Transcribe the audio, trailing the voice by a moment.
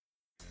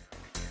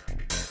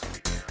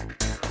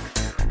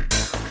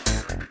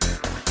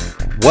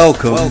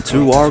Welcome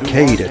to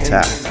Arcade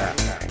Attack.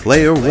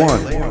 Player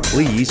 1,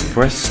 please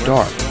press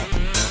start.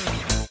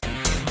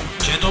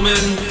 Gentlemen,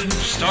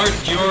 start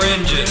your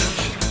engines.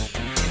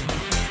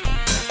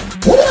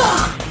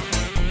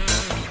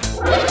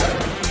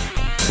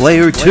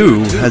 Player 2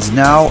 has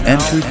now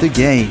entered the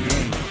game.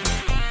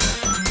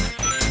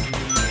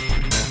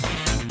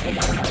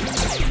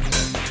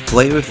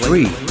 Player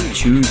 3,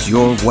 choose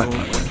your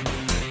weapon.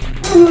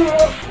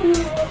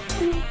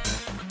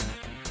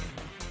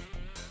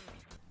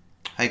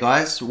 Hey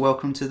guys,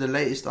 welcome to the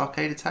latest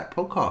Arcade Attack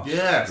podcast.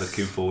 Yes.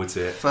 Looking forward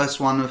to it. First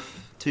one of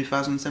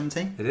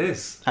 2017. It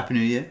is. Happy New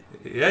Year.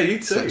 Yeah, you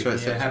too.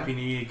 Etc. Happy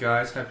New Year,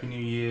 guys. Happy New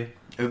Year.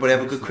 Everybody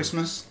have a good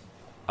Christmas?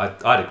 I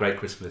had a great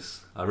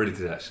Christmas. I really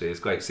did, actually. It's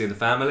great seeing the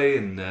family,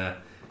 and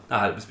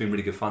it's been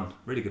really good fun.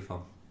 Really good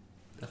fun.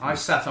 Definitely. I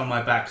sat on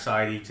my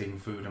backside eating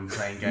food and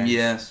playing games.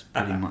 Yes,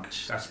 pretty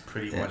much. That's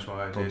pretty much what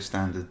I Bog did.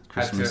 standard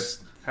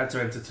Christmas. Had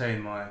to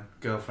entertain my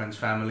girlfriend's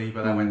family,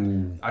 but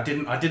I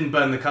didn't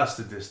burn the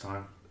custard this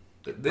time.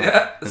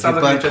 Yeah, Have sounds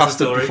you like burnt an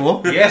custard story.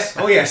 before? Yes.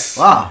 Oh yes.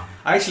 Wow,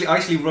 I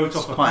actually wrote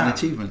off a quite pan. an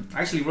achievement.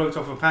 I actually wrote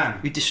off a pan.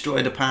 We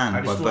destroyed a pan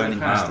I by destroyed burning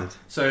a pan. custard.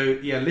 So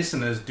yeah,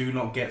 listeners, do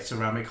not get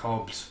ceramic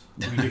hobs.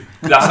 We do.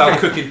 That's our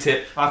cooking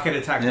tip. Arcade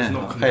Attack Yeah, does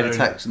not Arcade condone.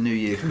 Attack's New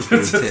Year cooking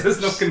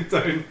does not tips.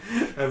 condone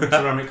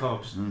ceramic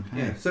hobs. Okay.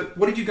 Yeah. So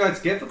what did you guys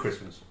get for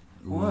Christmas?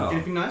 Wow.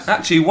 Anything nice?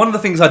 Actually, one of the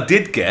things I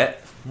did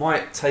get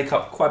might take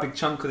up quite a big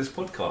chunk of this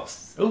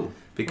podcast. Oh.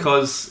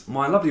 Because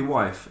my lovely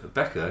wife,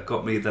 Becca,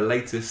 got me the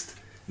latest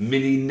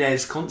mini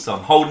NES console.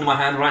 I'm holding in my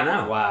hand right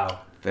now. Wow.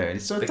 Very,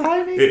 it's so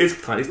tiny. It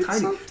is tiny. It's tiny.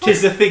 so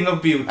Tis a thing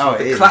of beauty. Oh, it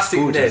The is classic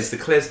gorgeous.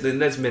 NES, the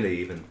NES Mini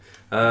even.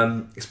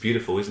 It's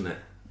beautiful, isn't it?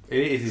 It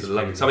is. It's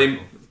lovely. So I've been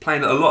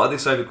playing a lot of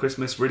this over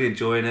Christmas, really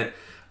enjoying it.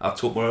 I'll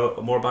talk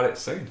more about it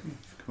soon.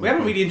 We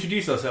haven't really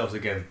introduced ourselves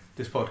again,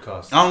 this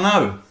podcast. Oh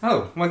no,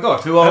 Oh my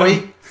god. who are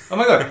we? Oh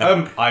my god.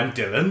 I'm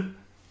Dylan.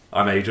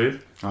 I'm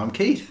Adrian. I'm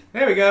Keith.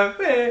 There we go.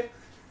 Hey.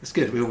 It's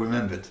good, we all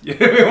remembered. Yeah,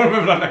 we all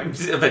remember our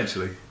names.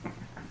 Eventually.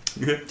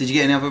 Did you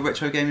get any other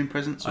retro gaming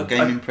presents or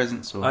gaming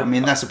presents? Or, I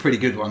mean, that's a pretty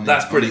good one.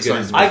 That's pretty On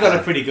good. its own. I got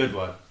a pretty good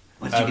one.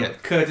 What did you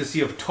get?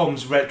 Courtesy of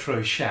Tom's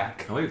Retro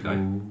Shack. Oh, okay.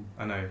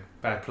 I know,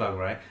 bad plug,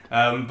 right?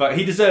 But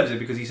he deserves it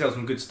because he sells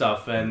some good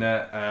stuff. And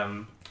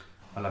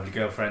my lovely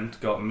girlfriend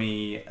got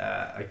me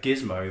a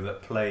gizmo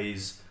that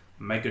plays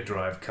Mega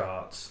Drive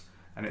carts,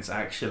 and it's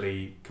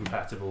actually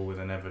compatible with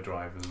an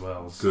EverDrive as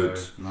well. Good.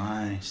 So,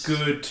 Nice.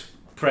 good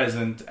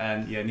present,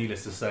 and yeah,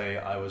 needless to say,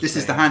 I was. This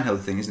is the playing- handheld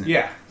thing, isn't it?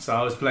 Yeah, so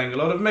I was playing a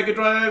lot of Mega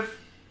Drive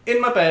in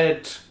my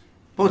bed.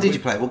 What did you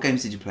play? What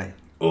games did you play?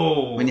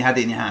 Oh, When you had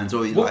it in your hands?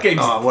 Or you What like, games-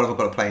 oh, what have I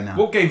got to play now?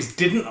 what games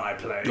didn't I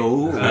play?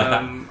 Oh.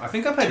 I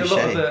think I played a lot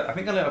of Touche. the. I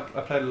think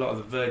I played a lot of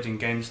the Virgin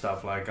game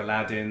stuff like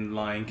Aladdin,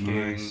 Lion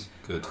King, Nice.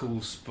 Good.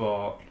 Cool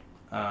Spot.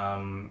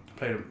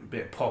 Played a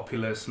bit of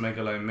Populous,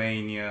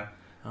 Megalomania.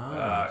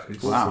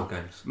 It's Wow. all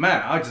games.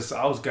 Man, I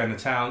was going to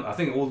town. I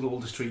think all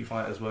the Street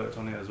Fighters worked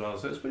on it as well,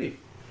 so it's pretty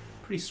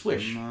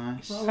swish.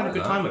 Nice. I had a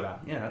good time with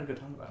that. Yeah, I had a good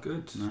time with that.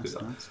 Good. Nice,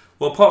 Good. nice.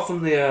 Well, apart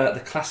from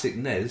the classic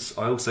NES,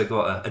 I also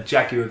got a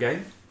Jaguar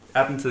game,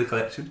 adding to the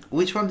collection.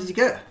 Which one did you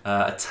get?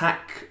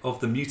 Attack of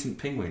the Mutant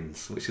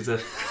Penguins, which is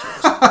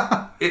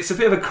it's a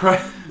bit of a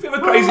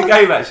crazy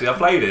game actually. I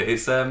played it.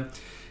 It's a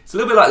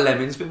little bit like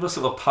Lemmings, a bit of a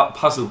sort of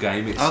puzzle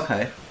game. It's,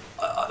 Okay.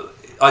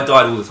 I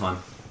died all the time.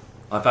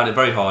 I found it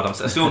very hard. I'm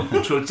still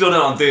don't know what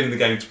I'm doing in the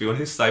game, to be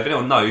honest. So if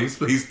anyone knows,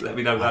 please let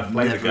me know how to I've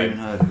play the never even game.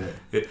 heard of it.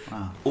 Yeah.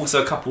 Wow.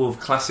 Also, a couple of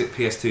classic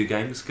PS2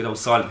 games. Good old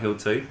Silent Hill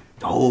 2,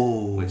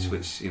 Oh. which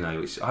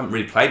I haven't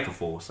really played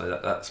before, so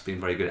that's been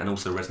very good. And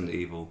also Resident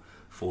Evil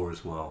 4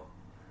 as well.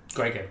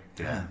 Great game.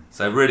 Yeah.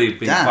 So really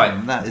been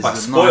Damn, that is quite a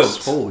spoiled.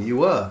 nice haul. You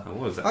were. I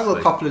was I got a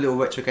actually. couple of little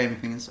retro gaming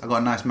things. I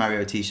got a nice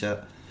Mario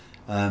t-shirt.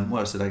 What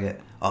else did I get?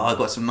 Oh, I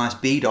got some nice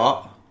bead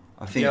art.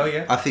 I think. Oh,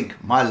 yeah? I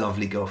think my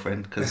lovely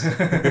girlfriend, because you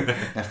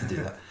have to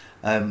do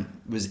that,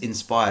 was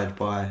inspired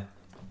by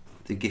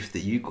the gift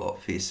that you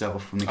got for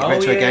yourself from the Oh,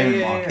 retro yeah, gaming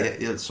yeah,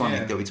 market. yeah. Sonic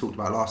Yeah. that we talked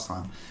about last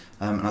time.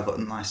 And I got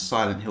a nice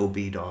Silent Hill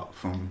bead art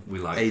from We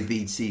like. A,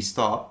 B, C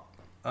Start.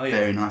 Oh yeah.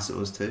 Very nice it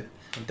was too.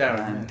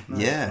 Darren. Nice,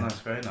 Yeah. Nice.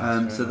 Very nice.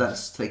 very So nice.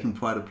 that's taken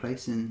pride of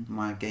place in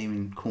my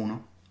gaming corner,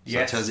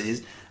 Yes. such as it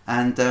is.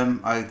 And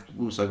I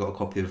also got a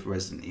copy of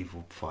Resident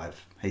Evil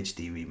 5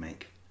 HD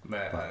remake.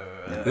 Less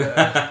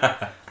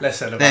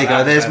said about There you go.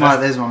 that. There's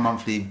my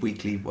monthly,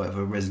 weekly,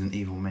 whatever Resident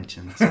Evil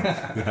mentions.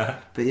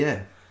 But yeah,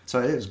 so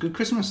it was a good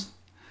Christmas.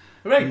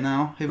 Right. And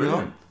now here we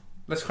Brilliant.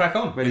 Let's crack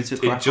on. are, ready to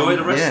crack Enjoy on.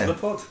 the rest Yeah. of the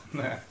pod.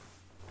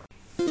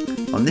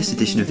 On this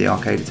edition of the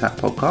Arcade Attack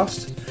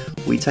podcast,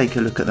 we take a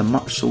look at the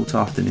much sought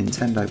after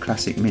Nintendo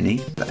Classic Mini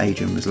that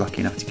Adrian was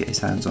lucky enough to get his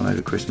hands on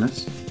over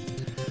Christmas.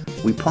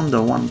 We ponder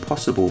one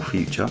possible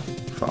future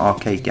for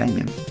arcade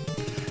gaming.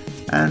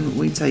 And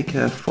we take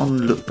a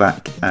fond look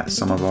back at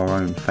some of our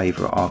own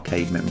favourite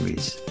arcade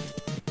memories.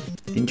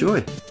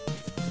 Enjoy!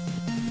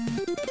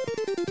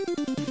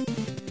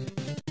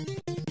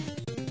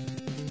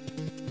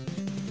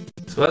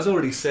 So So as I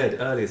already said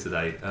earlier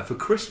today, for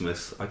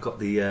Christmas I got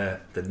the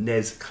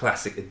NES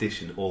Classic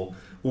Edition, or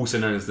also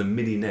known as the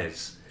Mini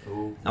NES.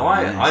 Ooh, Now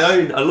I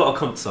own a lot of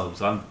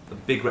consoles. I'm a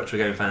big retro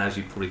game fan, as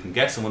you probably can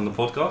guess. I'm on the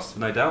podcast,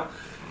 no doubt.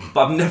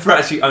 But I've never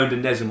actually owned a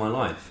NES in my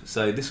life.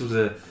 So this was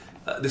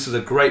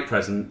a great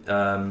present.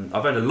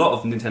 I've owned a lot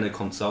of Nintendo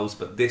consoles,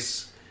 but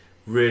this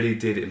really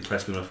did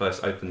impress me when I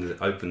first opened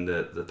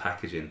the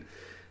packaging.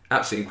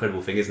 Absolutely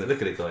incredible thing, isn't it?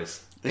 Look at it,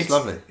 guys. It's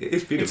lovely.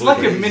 It's beautiful. It's like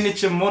a isn't it?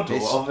 miniature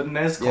model of a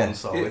NES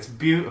console. It's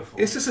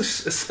beautiful. It's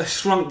just a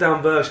shrunk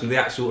down version of the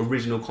actual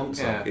original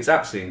console. Yeah. It's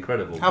absolutely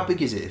incredible. How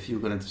big is it if you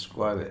were going to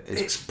describe it?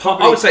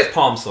 I would say it's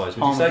palm size.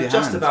 Would palm you say? of your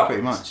Just hand, about.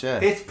 pretty much, yeah.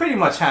 It's pretty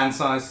much hand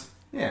size.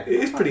 Yeah. It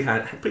is pretty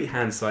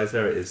hand size.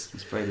 There it is.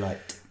 It's very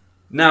light.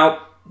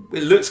 Now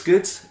it looks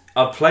good.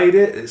 I've played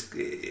it.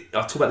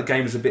 I'll talk about the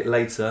games a bit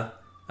later.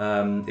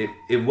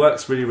 It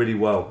works really, really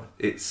well.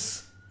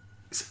 It's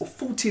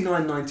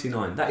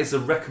 $49.99. That is the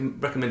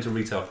recommended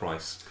retail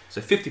price.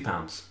 So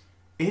 £50.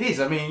 It is.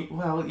 I mean,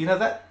 well,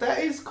 that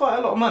is quite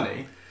a lot of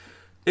money.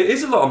 It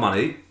is a lot of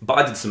money, but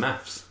I did some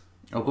maths.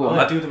 Oh, go on.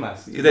 I do the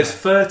maths. There's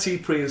 30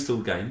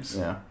 pre-installed games.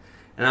 Yeah.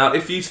 Now,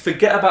 if you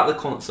forget about the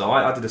console,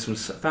 I did some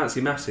fancy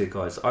maths here,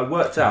 guys. I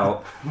worked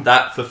out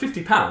that for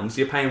 £50,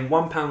 you're paying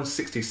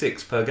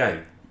 £1.66 per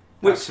game.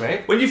 Which,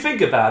 right. when you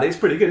think about it, it's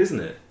pretty good, isn't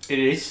it? It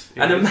is.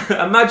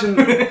 Imagine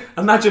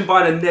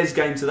buying a NES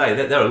game today.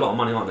 They're a lot of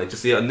money, aren't they?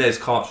 Just the NES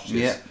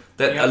cartridges. Yeah.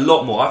 They're a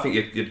lot more. I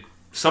think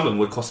some of them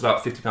would cost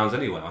about £50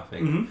 anyway, I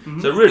think.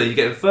 So really, you're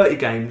getting 30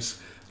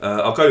 games.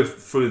 I'll go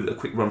through a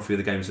quick run through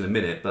the games in a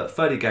minute, but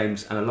 30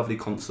 games and a lovely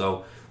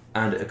console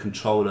and a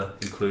controller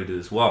included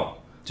as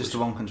well. Just the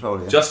one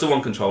controller? Yeah? Just the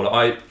one controller.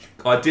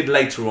 I did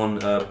later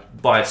on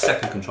buy a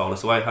second controller,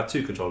 so I have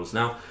two controllers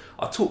now.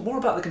 I'll talk more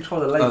about the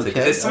controller later,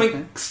 because there's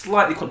something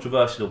slightly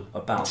controversial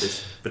about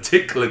this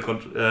particular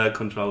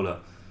controller.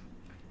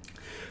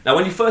 Now,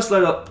 when you first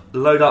load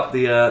up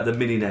the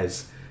Mini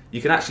NES,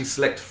 you can actually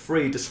select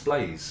 3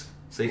 displays.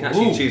 So you can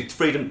actually choose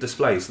 3 different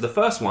displays. So the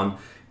first one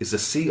is the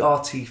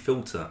CRT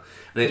filter.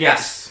 And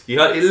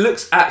it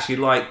looks actually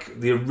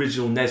like the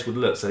original NES would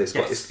look. So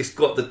it's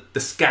got the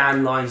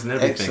scan lines and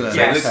everything. Excellent.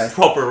 So it looks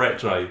proper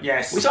retro.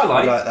 Yes. Which I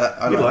like. I like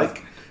that. I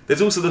like.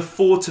 There's also the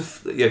 4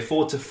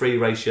 to 3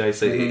 ratio,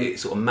 so it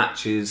sort of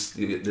matches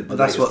the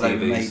that's what they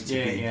TVs. made to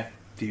be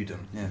viewed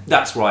on. Yeah.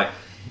 That's right.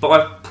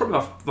 But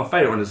probably my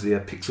favourite one is the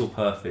Pixel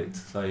Perfect.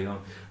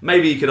 So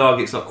maybe you could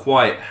argue it's not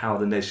quite how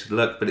the NES should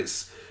look, but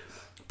it's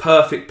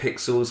perfect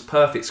pixels,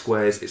 perfect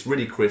squares. It's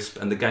really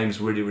crisp, and the games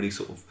really, really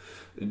sort of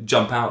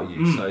jump out at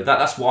you. So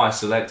that's why I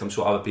select. I'm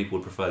sure other people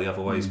would prefer the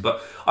other ways,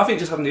 but I think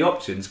just having the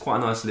option is quite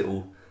a nice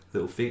little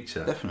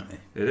feature. Definitely.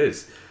 It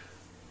is.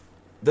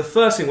 The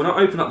first thing, when I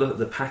opened up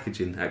the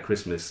packaging at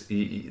Christmas,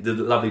 the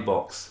lovely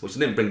box, which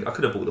I didn't bring, I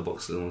could have bought the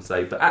box on the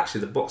day, but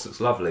actually the box looks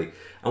lovely.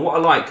 And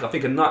what I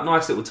think a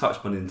nice little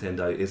touch by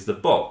Nintendo is the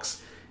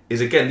box is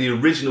again the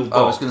original box.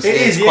 I was going to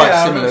say, it's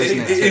quite similar, isn't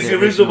it? It is the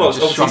original box,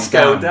 just obviously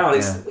scaled down.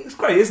 Yeah. It's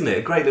great, isn't it?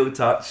 A great little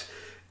touch.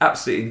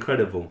 Absolutely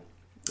incredible.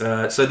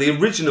 So the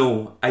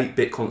original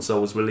 8-bit console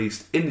was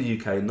released in the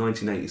UK in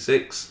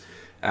 1986,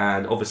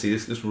 and obviously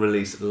this was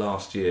released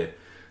last year.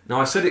 Now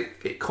I said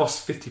it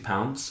cost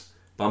 £50,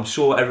 but I'm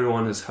sure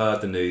everyone has heard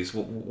the news.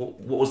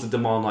 What was the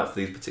demand like for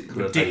these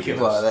particular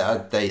Ridiculous.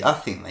 Well, I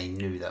think they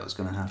knew that was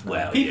going to happen.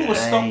 Well, People were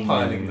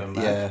stockpiling them,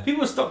 man. Yeah.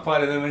 People were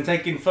stockpiling them and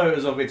taking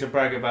photos of it to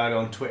brag about it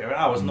on Twitter, and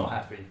I was not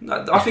happy.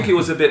 I think it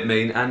was a bit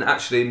mean, and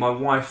actually my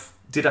wife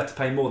did have to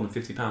pay more than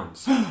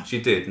 £50. She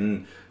did,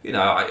 and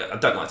I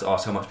don't like to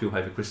ask how much people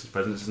pay for Christmas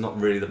presents. It's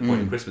not really the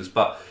point of Christmas,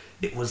 but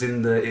it was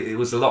it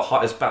was a lot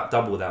higher. It's about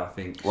double that, I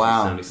think.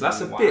 Wow. So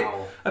that's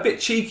a bit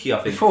cheeky, I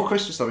think. Before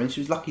Christmas, I mean, she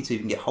was lucky to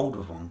even get hold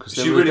of one because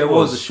She really there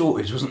was was. a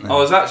shortage, wasn't there?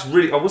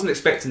 I wasn't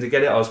expecting to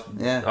get it.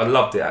 I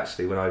loved it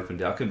actually when I opened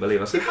it. I couldn't believe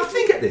it. I said, how did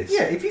you get this?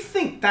 Yeah, if you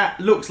think that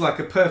looks like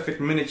a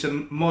perfect miniature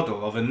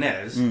model of a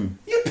NES,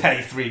 you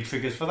pay 3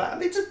 figures for that,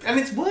 and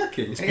it's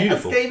working. It's It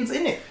beautiful. has games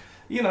in it.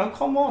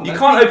 Come on. You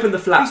can't open the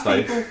flaps though.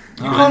 You can't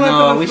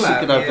I open the wish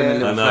flap. you could open the I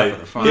little know. flap at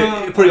the front.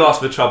 It'd probably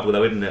ask for trouble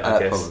though, wouldn't it? I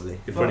guess. Probably.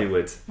 It probably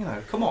would.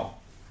 Come on.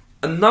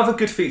 Another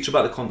good feature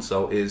about the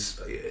console is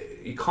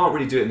you can't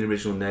really do it in the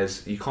original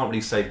NES. You can't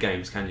really save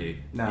games, can you?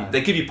 No. They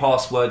give you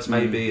passwords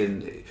maybe,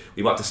 and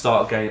you might have to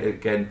start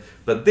again.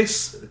 But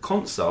this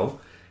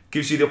console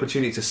gives you the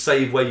opportunity to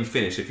save where you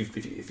finish. If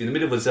you're in the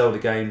middle of a Zelda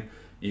game,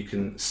 you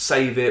can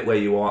save it where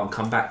you are and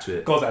come back to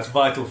it. God, that's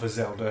vital for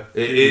Zelda.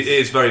 It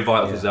is very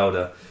vital for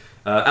Zelda.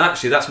 And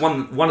actually, that's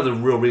one of the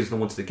real reasons I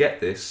wanted to get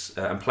this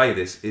and play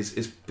this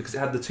is because it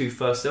had the 2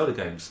 first Zelda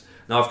games.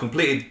 Now, I've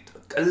completed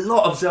a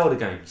lot of Zelda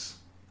games.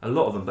 A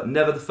lot of them, but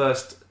never the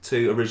first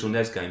 2 original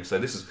NES games. So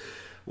this is,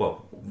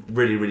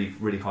 really, really,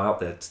 really high up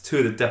there. It's 2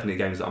 of the definite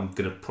games that I'm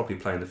going to probably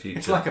play in the future.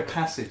 It's like a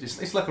passage.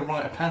 It's like a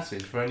rite of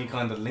passage for any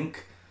kind of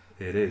Link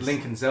It is.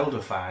 Link and Zelda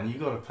fan. You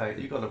got to play.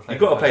 You got to play.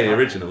 You've got to play the first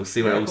original.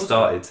 See where Yeah, it all of course.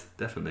 started.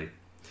 Definitely.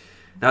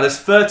 Now there's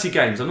 30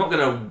 games. I'm not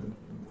going to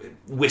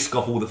whisk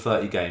off all the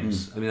 30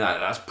 games. I mean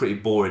that's pretty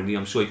boring.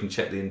 I'm sure you can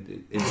check the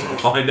internet and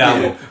find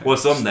out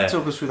what's on there.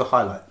 Talk us through the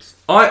highlights.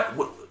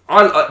 I'm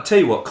I tell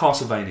you what,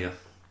 Castlevania.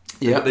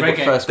 Yeah, They've Great got,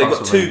 game. first they've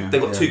got two. Castlevania,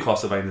 They've got yeah. two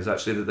Castlevanias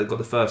actually. They've got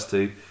the first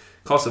two,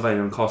 Castlevania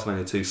and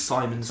Castlevania 2.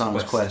 Simon's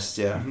Quest,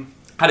 yeah.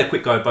 Had a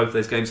quick go at both of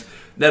those games.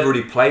 Never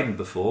really played them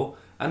before,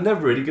 and they're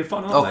really good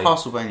fun, aren't they?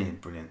 Castlevania,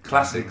 brilliant.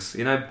 Classics.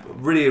 You know,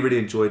 really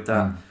enjoyed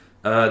that.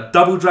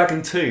 Double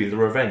Dragon 2: The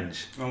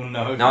Revenge. Oh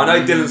no. Now I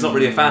know Dylan's not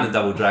really a fan of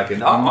Double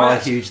Dragon. I'm not a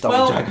actually- huge Double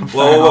well, Dragon fan.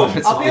 whoa,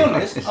 whoa. I'll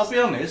be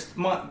honest.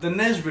 The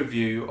NES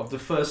review of the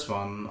first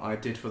one I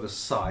did for the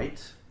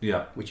site,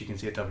 Yeah. which you can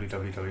see at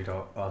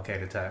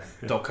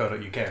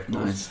www.arcadeattack.co.uk. Of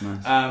course.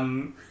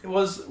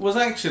 Nice. Was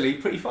actually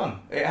pretty fun.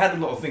 It had a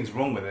lot of things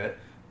wrong with it,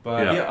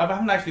 but Yeah. yeah, I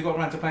haven't actually got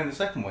around to playing the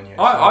second one yet.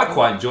 I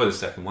quite enjoy the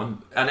second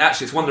one, and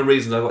actually it's one of the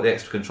reasons I got the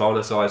extra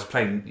controller. So I was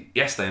playing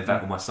yesterday, in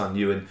fact, with my son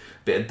Ewan,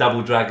 a bit of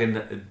Double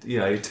Dragon,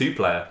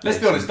 2-player. Let's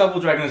be honest. Double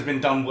Dragon has been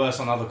done worse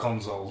on other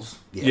consoles.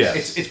 Yeah.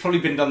 It's probably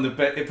been done the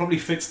best. It probably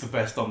fits the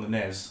best on the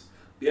NES.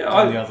 Yeah,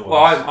 than the other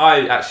well, ones.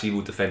 I actually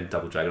will defend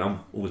Double Dragon. I've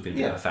always been a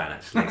bit of Yeah. a fan,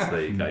 actually. So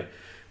there you go.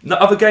 No,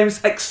 other games,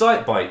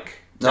 Excite Bike.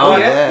 Oh,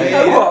 yeah, You yeah,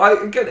 know yeah.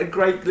 what? I get a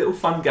great little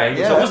fun game,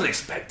 which Yeah. I wasn't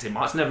expecting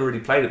much. Never really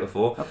played it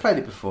before. I played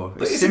it before.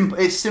 But It's it's- simple.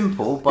 It's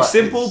simple, but It's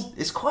simple.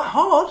 It's quite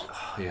hard.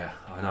 Oh, yeah,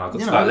 I know. I've got You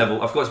to know. about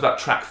level. I've got to about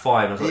track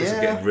 5. And I thought this is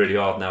Yeah. getting really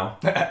hard now,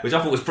 which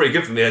I thought was pretty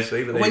good for me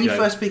actually. But there When you go.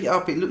 first pick it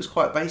up, it looks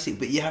quite basic,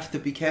 but you have to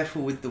be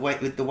careful with the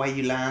way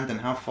you land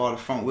and how far the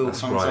front wheel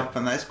That's comes right. up,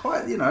 and that's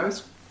quite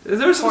it's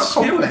there is some quite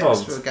skill complex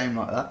involved. for a game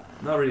like that.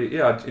 No, really,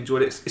 yeah, I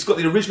enjoyed it. It's got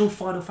the original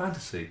Final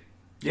Fantasy.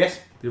 Yes.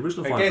 The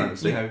original Final Again,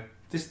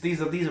 Fantasy.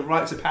 these are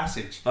rites of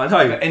passage. I For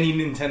know. any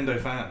Nintendo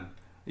fan,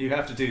 you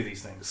have to do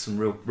these things. Some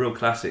real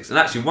classics. And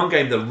actually, one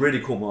game that really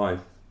caught my eye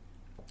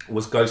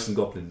was Ghosts and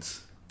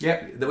Goblins,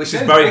 Yep. which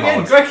is very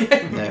hard. Great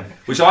game. Yeah.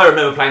 Which I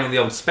remember playing on the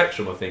old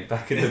Spectrum, I think,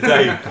 back in the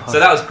day. So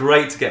that was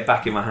great to get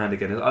back in my hand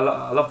again. I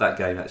love that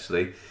game,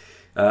 actually.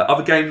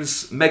 Other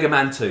games, Mega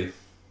Man 2.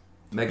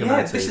 Mega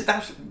Man 2.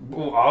 That's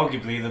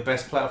arguably the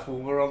best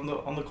platformer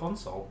on the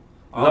console.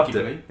 Loved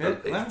Arguably.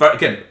 it. Yeah. But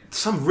again,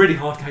 some really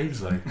hard games,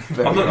 though.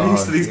 Very I'm not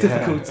used to hard, these yeah.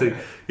 difficulty.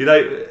 You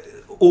know,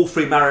 all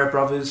three Mario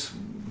Brothers,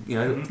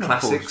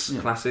 classics. course,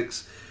 yeah.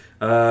 Classics.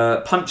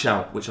 Punch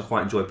Out, which I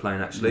quite enjoyed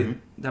playing, actually.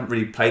 Haven't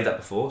really played that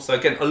before. So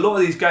again, a lot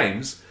of these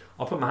games,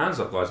 I'll put my hands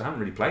up, guys, I haven't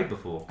really played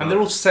before. And they're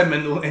all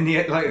seminal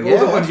NES, all Yeah,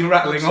 the ones you're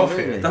rattling off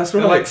absolutely. here. That's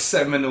They're right. like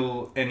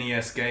seminal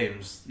NES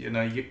games. You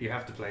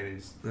have to play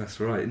these. That's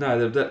right.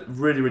 No, they're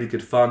really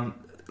good fun.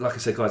 Like I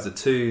said, guys, the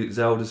 2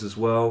 Zeldas as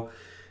well.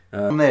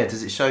 On there,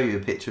 does it show you a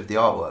picture of the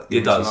artwork? The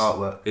It does. original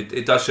artwork.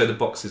 It does show the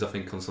boxes, I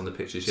think, on some of the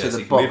pictures. So Yes, the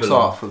you can move box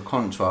along. art for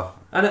Contra,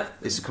 And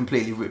it's a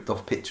completely ripped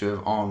off picture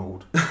of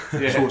Arnold Yeah.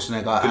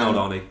 Schwarzenegger. Good and,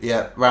 old Arnie.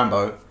 Yeah,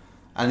 Rambo.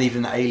 And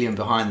even the alien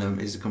behind them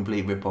is a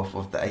complete rip-off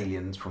of the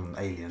aliens from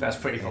Alien. That's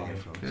pretty Alien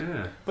funny. films.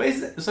 yeah. But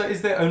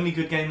is there only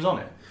good games on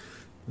it?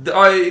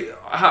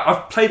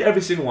 I've played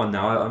every single one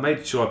now. I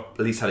made sure I at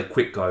least had a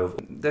quick go.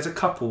 There's a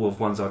couple of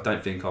ones I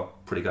don't think I'll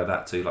probably go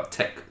back to, like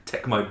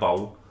Tecmo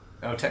Bowl,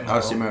 Oh, Tecmo. Oh,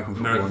 it's the American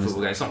football. American one,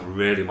 football game. It's not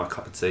really my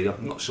cup of tea.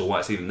 I'm not sure why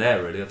it's even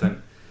there, really. I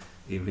don't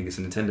even think it's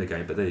a Nintendo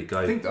game, but there you go.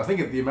 I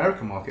think the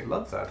American market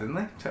loved that, didn't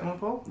they? Tecmo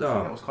Bowl. I No.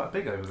 think that was quite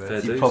big over there. Fair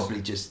You dues.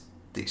 probably just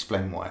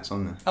explain why it's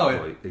on there Oh yeah.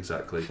 Right,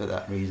 exactly. for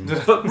that reason.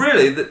 But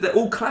really, they're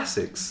all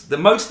classics.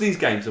 Most of these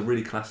games are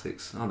really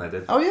classics, aren't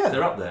they? Oh yeah.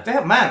 They're up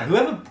there. Man,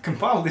 whoever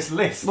compiled this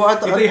list. Well,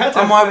 if they had to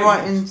am have I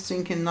right played- in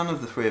thinking none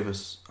of the three of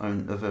us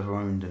have ever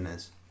owned a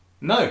NES?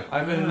 No,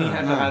 I've only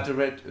Ah.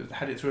 ever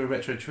had it through a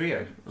retro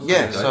trio.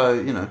 Yeah, you go.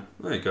 so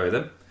There you go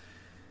then.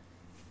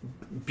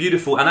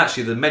 Beautiful, and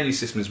actually the menu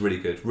system is really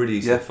good, really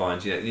easy Yeah. to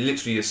find. You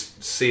literally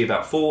just see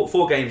about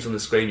four games on the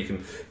screen. You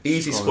can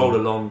easily Scroll scroll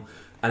along,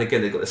 and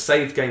again they've got the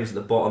saved games at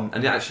the bottom,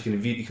 and actually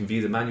you can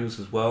view the manuals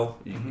as well.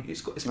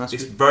 It's That's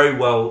it's good. very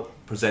well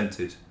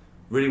presented,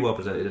 really well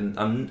presented,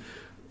 and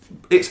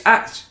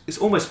it's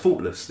almost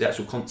faultless. The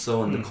actual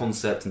console and the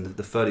concept and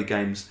the 30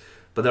 games,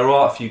 but there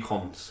are a few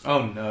cons.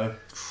 Oh no.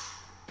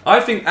 I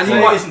think, and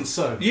It isn't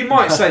so. you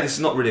might say this is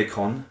not really a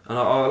con, and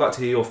I'd like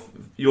to hear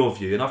your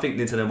view. And I think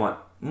Nintendo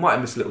might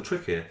have missed a little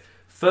trick here.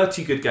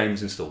 30 good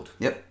games installed.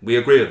 Yep. We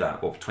agree with that.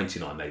 Or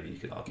 29 maybe, you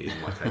could argue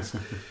in my case.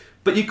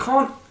 But you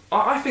can't...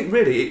 I think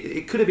really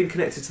it could have been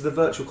connected to the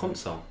virtual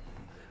console.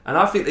 And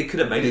I think they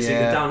could have made it so you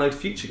Yeah. could download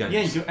future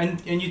games. Yeah,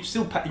 and you'd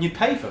still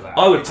pay for that.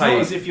 I would it's pay-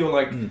 not as if you're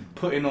like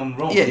putting on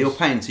ROMs. yeah, you're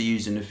paying to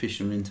use an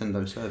official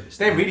Nintendo service.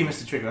 They really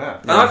missed a trick with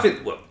that. And I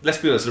think, well, let's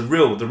be honest, the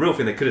real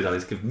thing they could have done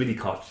is give MIDI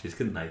cartridges,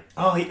 couldn't they?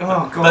 Oh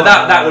god. But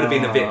that would have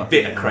been a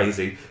bit yeah.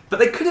 crazy. But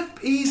they could have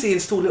easily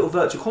installed a little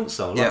virtual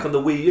console, like Yeah. on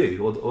the Wii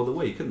U or the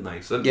Wii, couldn't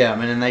they? So Yeah, I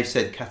mean, and they've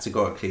said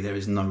categorically there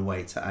is no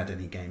way to add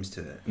any games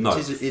to it. No,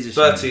 Which is a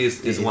 30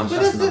 shame. is It one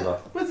But just there's number.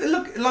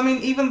 look, I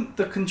mean, even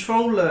the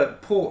controller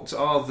ports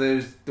are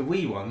the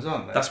Wii ones,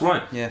 aren't they? That's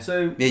right. Yeah.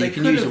 So Yeah, they you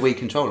can could use have- a Wii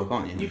controller,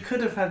 can't you? You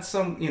could have had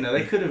some,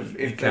 they could have,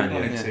 if can, they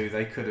wanted yeah. to,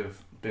 they could have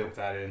built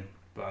that in.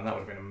 But that would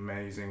have been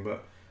amazing.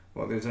 But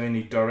there's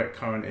only direct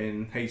current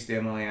in,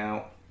 HDMI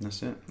out,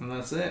 That's it. and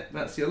that's it.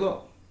 That's your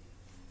lot.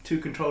 2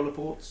 controller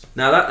ports.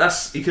 Now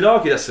that's you could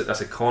argue that's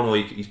a con, or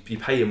you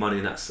pay your money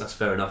and that's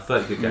fair enough.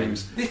 30 good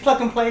games. These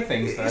plug and play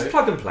things, though. It's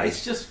plug and play.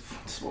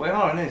 It's what they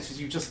are, and it's just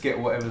you just get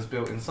whatever's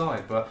built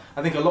inside. But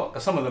I think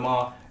some of them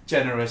are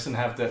generous and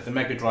have the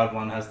Mega Drive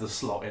one has the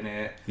slot in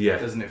it,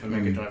 doesn't it, for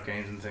Mega Drive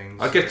games and things.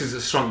 I guess because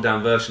it's a shrunk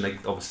down version, they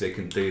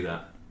couldn't do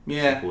that.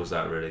 Yeah. Simple as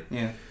that, really.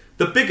 Yeah.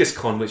 The biggest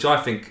con, which I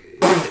think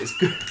is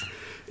good.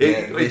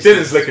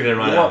 Dylan's looking at it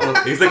right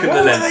now. He's looking at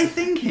the lens. What are they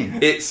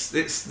thinking?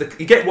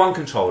 You get 1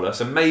 controller,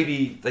 so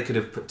maybe they could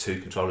have put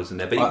 2 controllers in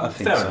there, but I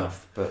think fair so,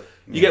 enough. But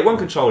you get 1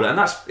 controller, and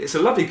it's a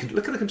lovely.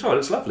 Look at the controller;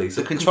 it's lovely.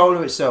 The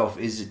controller itself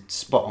is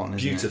spot on. Isn't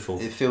Beautiful.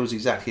 It feels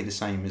exactly the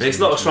same. It's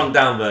not a shrunk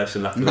down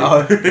version, luckily.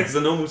 No, it's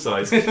the normal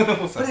size.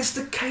 But it's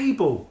the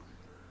cable.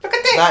 Look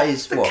at this. That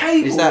is The what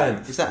cable is that?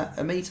 length. Is that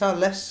a meter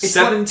less?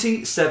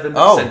 77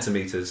 Oh.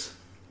 centimeters.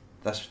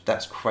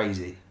 That's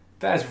crazy.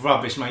 That is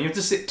rubbish, man. You have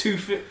to sit 2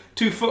 foot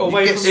You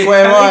away get from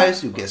square the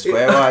eyes. You'll get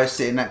square eyes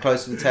sitting that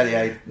close to the telly.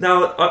 Eh?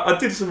 Now, I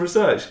did some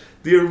research.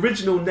 The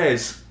original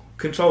NES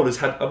controllers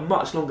had a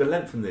much longer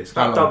length than this,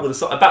 about double the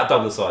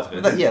size of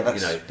it.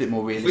 That's a bit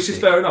more realistic. Which is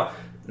fair enough.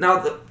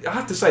 Now, I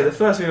have to say, the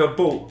first thing I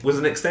bought was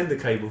an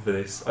extender cable for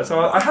this, so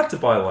I had to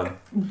buy one.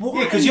 Why?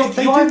 Yeah, because did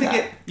they do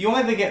that? you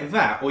either get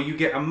that or you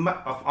get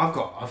I've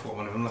got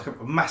one of them, like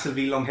a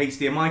massively long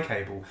HDMI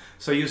cable.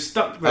 So you're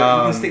stuck. You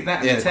can stick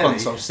that in the telly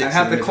console sits and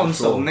have in the the middle of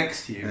the console floor.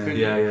 next to you. couldn't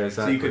Yeah, you? yeah,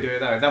 So you could exactly. do it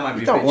that way. That might be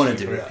You a don't bit wanna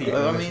cheaper do if that, people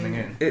though. are I listening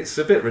mean- in. It's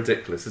a bit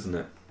ridiculous, isn't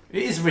it?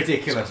 It is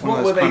ridiculous. one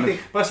of What those were they kind of-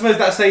 think? But I suppose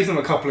that saves them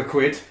a couple of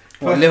quid.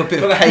 What, a little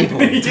bit of that- cable.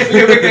 Yeah, a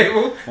little bit of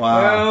cable.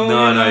 Wow.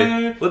 Well,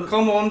 No. Well,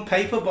 come on,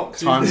 paper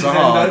boxes. Times are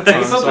Nintendo, hard, paper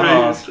times are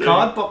boxes, hard.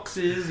 card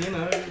boxes.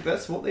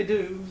 That's what they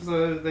do.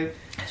 So they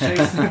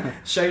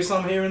show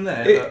some here and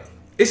there. but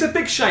It's a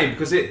big shame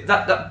because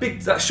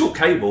that short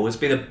cable has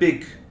been a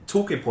big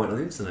talking point on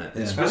the internet.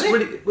 Yeah. It's Has it?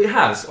 really, it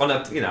has.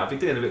 I've been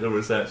doing a bit of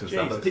research and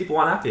stuff, but Jesus. people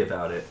aren't happy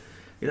about it.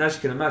 As you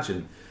can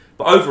imagine.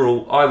 But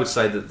overall, I would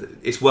say that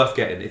it's worth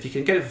getting. If you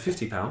can get it for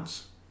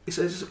 £50,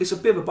 it's a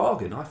bit of a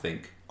bargain, I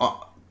think.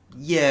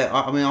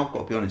 I mean, I've got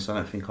to be honest. I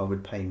don't think I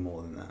would pay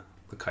more than that.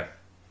 Okay.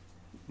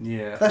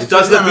 yeah, That's It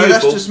does just, look that's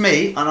beautiful. just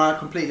me, and I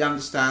completely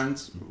understand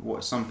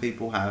what some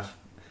people have.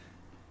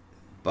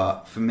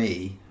 But for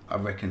me, I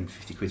reckon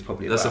 50 quid's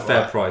probably That's a about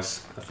fair right.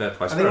 price. A fair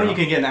price. I think when you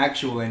can get an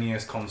actual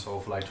NES console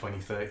for like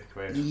 20-30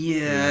 quid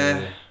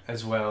Yeah.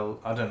 as well,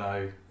 I don't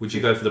know. Would you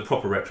go for the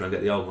proper retro and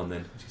get the old one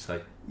then? Would you say?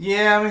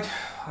 Yeah, I mean,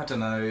 I don't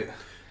know.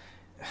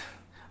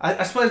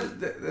 I suppose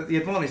the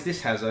advantage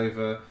this has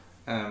over,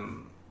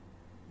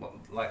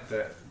 like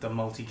the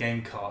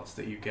multi-game cards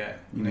that you get.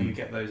 You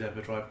get those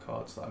EverDrive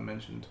cards that I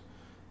mentioned.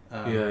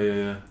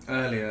 Yeah.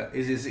 Earlier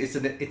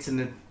it's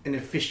an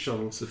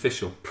official It's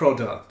official.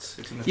 product.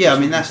 It's an Yeah, I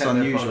official mean that's Nintendo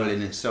unusual product.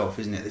 in itself,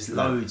 isn't it? There's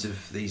loads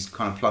of these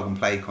kind of plug and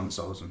play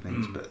consoles and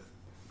things, but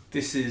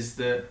This is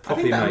the.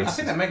 Properly I made.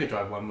 think that Mega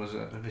Drive one was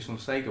an official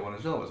Sega one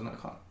as well, wasn't it?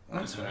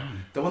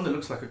 The one that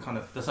looks like a kind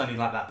of that's only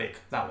like that big.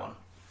 That one.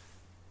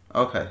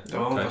 okay. The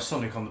one Okay. with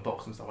Sonic on the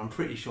box and stuff. I'm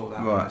pretty sure that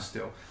Right. one is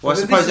still. Well, I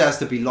So suppose this it is- has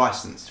to be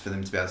licensed for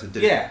them to be able to do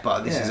Yeah, it.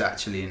 But this yeah. is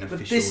actually an But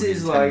official. this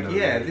is Nintendo like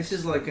release. this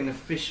is like an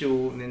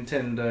official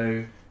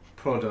Nintendo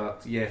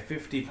product. Yeah,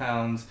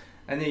 £50,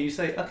 and then you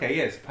say, okay,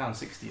 yeah, it's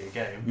 £1.60 a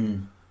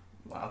game.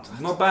 Mm. Wow,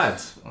 Not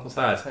bad. I'll Not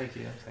bad. take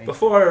it. I'll take it.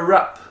 Before I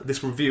wrap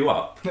this review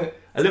up,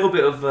 a little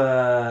bit of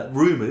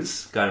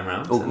rumours going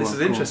around. Oh, and this go is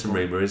on, an interesting go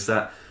on. rumour, is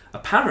that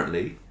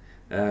apparently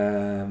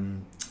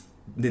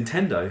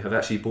Nintendo have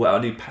actually brought out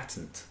a new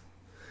patent.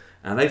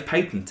 And they've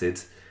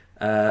patented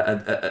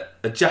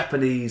a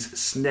Japanese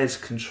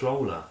SNES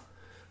controller.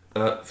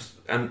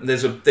 And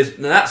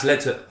now that's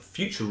led to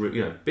future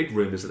big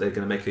rumours that they're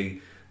going to make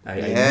a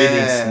mini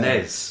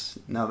SNES.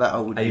 Now that I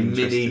would be A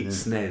mini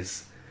interested in.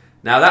 SNES.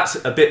 Now that's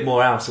a bit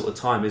more our sort of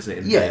time, isn't it,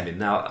 in Yeah. gaming?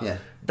 Now Yeah.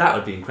 that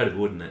would be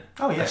incredible, wouldn't it?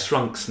 Oh, yeah. A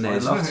shrunk I'd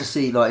SNES. love to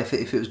see like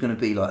if it was going to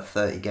be like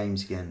 30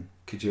 games again.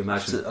 Could you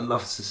imagine? I'd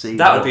love to see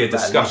That would what be a that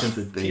discussion. list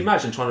would Can be. you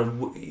imagine trying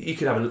to? You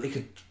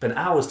could spend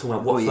hours talking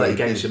about what Oh, yeah, 30 you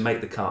games could. should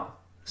make the cut.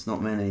 It's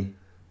not many.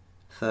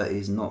 30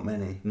 is not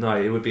many. No,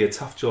 it would be a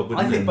tough job, I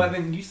wouldn't think, it? but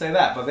then you say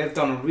that, but they've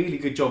done a really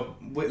good job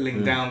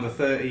whittling down the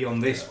 30 on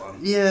this one.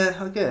 Yeah,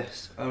 I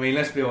guess. I mean,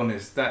 let's be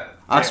honest. That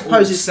I they're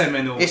suppose all it's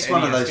seminal. It's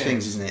one of NES those games.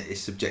 things, isn't it?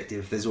 It's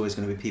subjective. There's always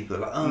going to be people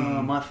that are like,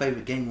 oh, my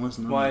favourite game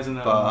wasn't on Why it." isn't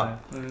that But, on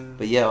there?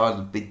 but yeah,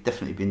 I'd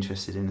definitely be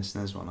interested in the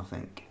SNES one, I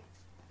think.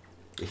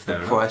 If the Fair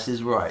enough. price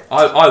is right.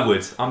 I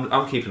would.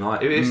 I'm keeping an eye.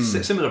 If it's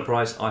a similar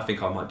price, I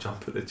think I might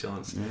jump at the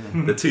chance.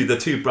 The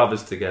two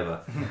brothers together.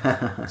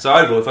 So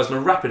overall, if I was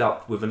going to wrap it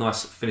up with a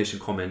nice finishing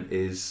comment,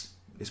 it's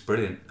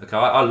brilliant. Okay,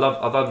 I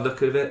love the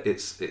look of it.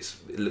 It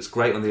looks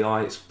great on the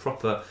eye. It's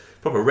proper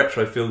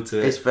retro feel to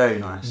it. It's very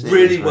nice. It is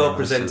Really very well nice to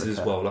presented look as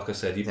at. well. Like I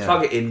said, you Yeah.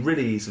 plug it in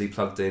really easily,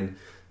 plugged in,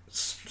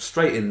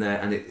 straight in there,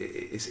 and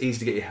it's easy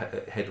to get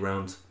your head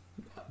around.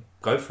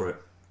 Go for it.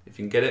 If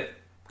you can get it,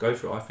 go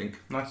for it. I think.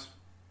 Nice.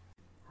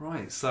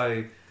 Right,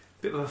 so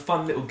bit of a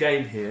fun little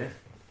game here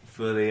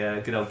for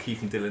the good old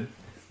Keith and Dylan.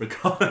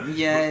 regarding.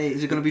 Yeah,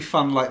 is it going to be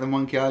fun like the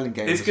Monkey Island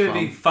game? It's going to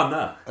be fun,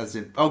 that. As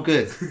in, oh,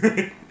 good.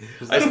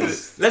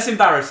 Less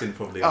embarrassing,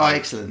 probably. Oh,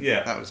 excellent.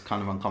 Yeah. That was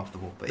kind of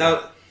uncomfortable. But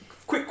Now,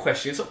 quick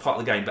question. It's not part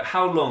of the game, but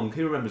how long?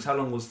 Who remembers how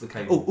long was the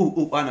cable?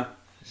 Oh, I know.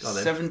 Oh,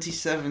 then.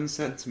 77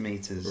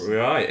 centimetres.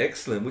 Right,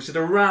 excellent. Which is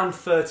around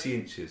 30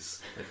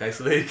 inches. Okay,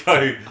 so there you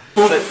go.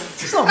 So,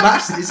 It's not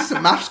maths. Is this a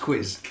maths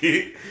quiz?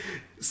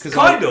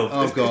 kind of.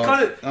 Oh, It's God.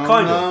 kind of. Oh,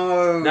 Kind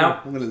no. of.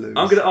 Now, I'm going to lose.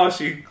 I'm going to ask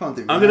you. Can't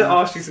do I'm going to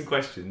maths. ask you some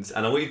questions,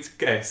 and I want you to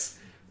guess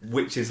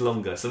which is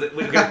longer. So that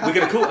we're going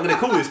to call. I'm going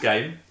to call this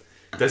game.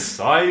 Does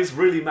size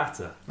really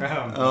matter?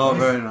 Oh,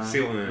 very nice. See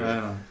what I mean?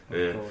 Very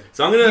nice. Yeah.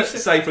 So I'm going to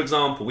say, for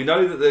example, we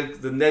know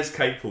that the NES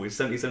cable is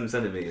 77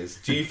 centimeters.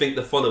 Do you think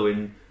the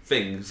following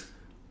things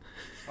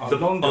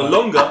Longer. are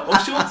longer or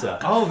shorter?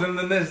 Oh, then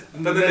the NES,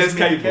 the NES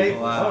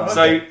cable. Wow.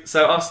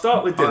 So I'll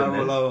start with Dylan Higher or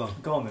then. lower?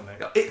 Go on then,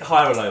 mate.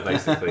 Higher or lower,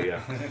 basically, yeah.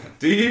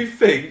 Do you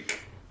think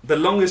the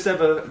longest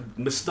ever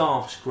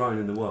moustache grown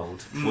in the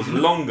world was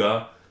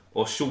longer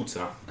or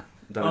shorter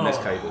than a NES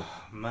cable?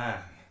 Man,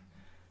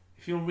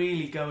 if you're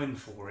really going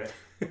for it,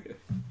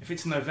 if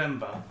it's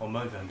November or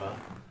Movember,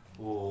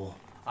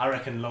 I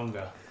reckon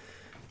longer.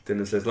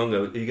 Dylan says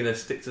longer. Are you going to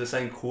stick to the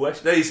same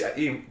question? No,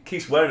 he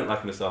keeps wearing it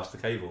like a moustache, the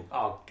cable.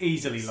 Oh,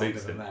 easily longer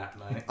Suits than it. that,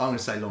 mate. I'm going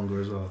to say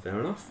longer as well. Fair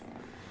enough.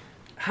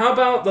 How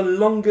about the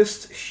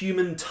longest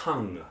human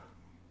tongue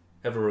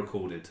ever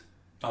recorded?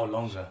 Oh,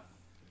 longer.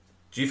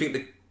 Do you think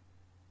the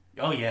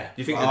Oh, yeah.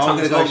 the I'm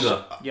tongue's gonna go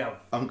longer? Yeah.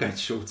 I'm going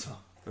shorter.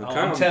 Okay,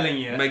 I'm telling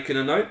you. Making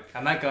a note.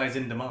 And that guy's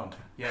in demand.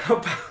 Yeah. How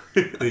about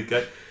there you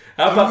go.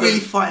 How about I'm really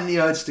fighting the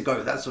urge to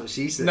go. That's what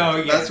she said. No,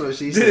 yeah. That's what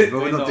she said. But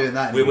we're We're not not. doing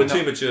that we're anymore.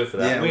 too mature for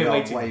that. Yeah, We're we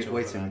way are too mature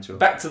way for too that. mature.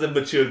 Back to the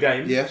mature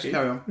game. Yeah,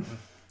 carry on.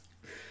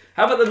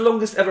 How about the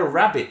longest ever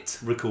rabbit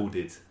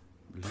recorded?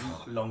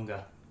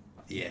 Longer.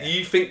 Yeah.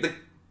 You think the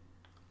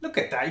Look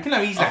at that. You can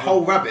have A easily.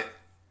 whole rabbit.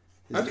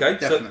 is okay?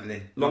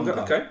 Definitely. So longer.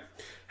 Okay.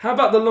 How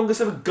about the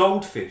longest ever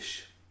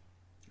goldfish?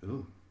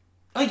 Ooh.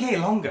 Oh, yeah,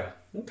 longer.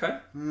 Okay.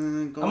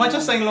 Am I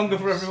just saying longer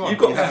for everyone? You've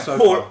got Yeah, so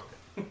four. far.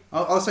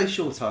 I'll say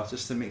shorter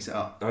just to mix it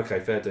up. Okay,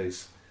 fair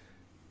dues.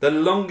 The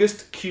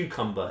longest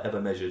cucumber ever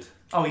measured.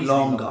 Oh, easily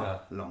Longer.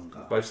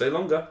 Both say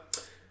longer.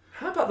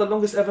 How about the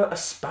longest ever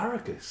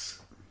asparagus?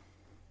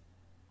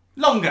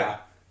 Longer.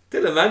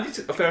 Dylan, man, you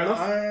took, fair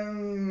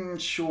enough.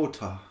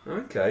 Shorter.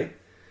 Okay.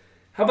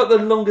 How about the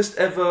longest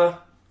ever,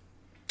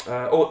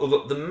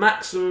 or the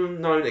maximum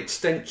known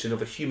extension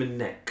of a human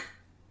neck?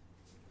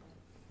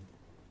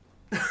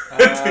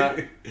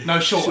 No,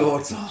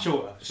 shorter.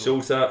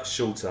 Shorter.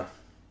 Shorter.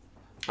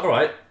 All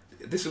right.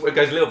 This is where it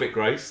goes a little bit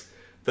gross.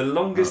 The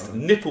longest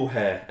nipple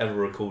hair ever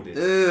recorded.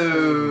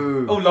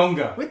 Ooh. Oh,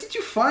 longer. Where did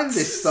you find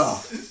this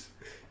stuff?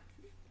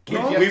 Do you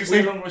have to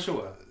say longer or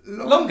shorter?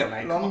 Longer,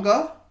 mate.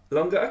 Longer?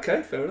 Longer,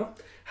 okay, fair enough.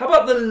 How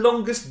about the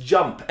longest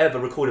jump ever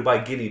recorded by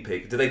a guinea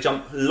pig? Do they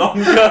jump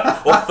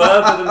longer or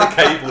further than the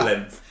cable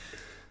length?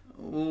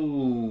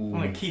 Ooh.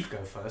 I'm going to Keith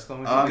go first.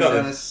 I'm Go going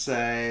on. to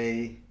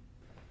say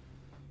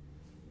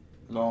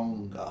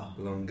longer.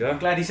 Longer. I'm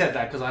glad he said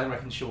that because I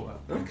reckon shorter.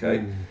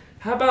 Okay.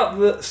 How about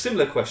the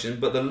similar question,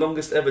 but the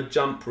longest ever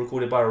jump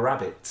recorded by a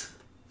rabbit?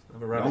 I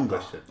have a rabbit Longer.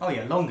 question. Oh,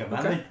 yeah, longer,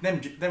 man.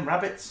 Okay. Them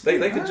rabbits. They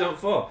can jump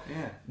far.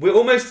 Yeah. We're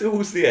almost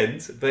towards the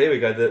end, but here we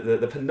go.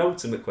 The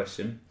penultimate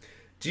question.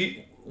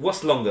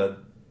 What's longer,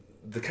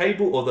 the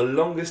cable or the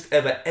longest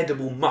ever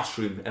edible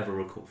mushroom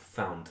ever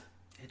found?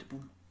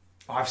 Edible?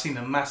 Oh, I've seen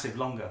a massive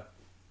longer.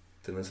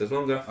 Dylan says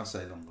longer. I'll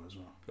say longer as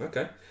well.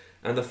 Okay.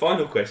 And the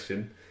final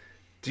question.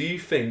 Do you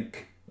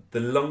think the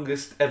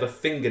longest ever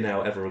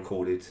fingernail ever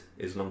recorded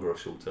is longer or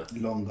shorter?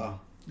 Longer.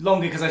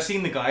 Longer because I've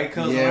seen the guy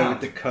curls Yeah, around.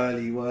 with the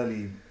curly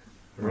whirly.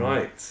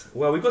 Right.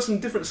 Well, we've got some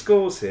different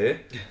scores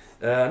here.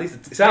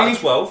 It's out of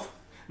 12.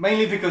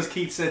 Mainly because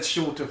Keith said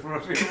shorter for a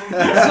few.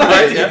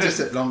 Yeah, Yeah. just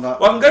said longer.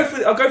 Well,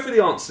 I'll go through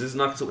the answers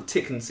and I can sort of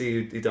tick and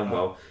see who done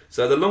well.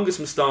 So the longest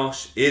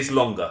moustache is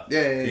longer.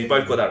 Yeah. You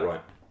both got that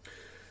right.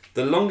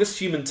 The longest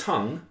human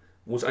tongue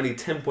was only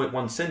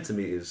 10.1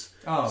 centimetres.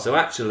 Oh. So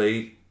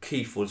actually,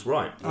 Keith was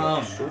right.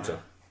 Oh. Shorter.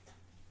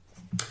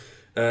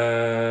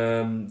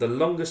 The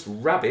longest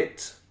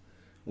rabbit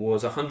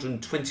was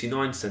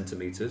 129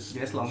 centimetres.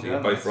 Yes, longer. So you're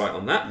both Nice. right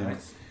on that.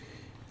 Nice.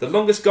 The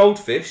longest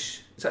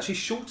goldfish is actually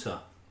shorter.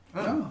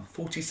 Oh.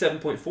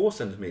 47.4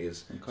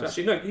 centimetres. So Okay.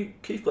 actually, no,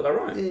 Keith got that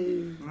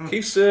right.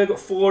 Keith's got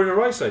 4 in a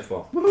row so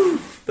far.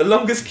 The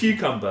longest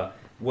cucumber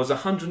was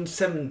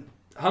 107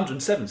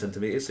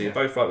 centimetres, so you're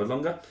both right with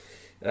longer.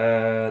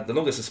 The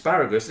longest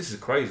asparagus, this is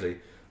crazy,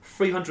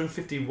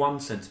 351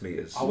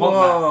 centimetres. I want that.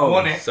 I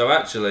want it. So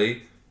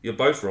actually, you're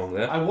both wrong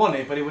there. I want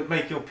it, but it would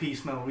make your pee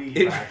smell really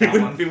It, bad. That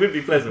wouldn't, one. it wouldn't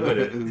be pleasant, would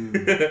it?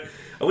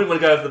 I wouldn't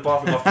want to go over the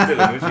bathroom after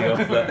Dylan, would you?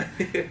 After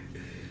that?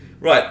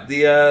 Right,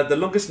 the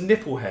longest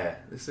nipple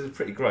hair. This is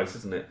pretty gross,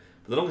 isn't it?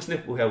 But the longest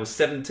nipple hair was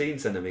 17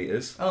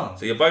 centimetres. Oh.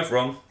 So you're both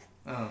wrong.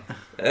 Oh.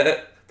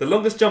 The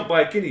longest jump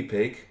by a guinea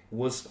pig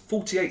was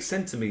 48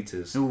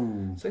 centimetres.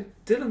 Ooh. So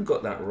Dylan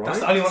got that right. That's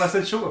the only one I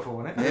said shorter for,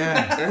 wasn't it?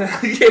 Yeah.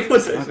 Yeah, it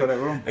was I actually. got it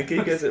wrong. And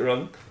Keith gets it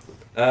wrong.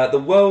 The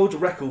world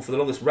record for the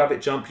longest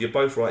rabbit jump, you're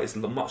both right, is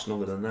much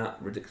longer than that.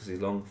 Ridiculously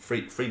long.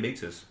 3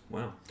 meters.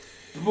 Wow.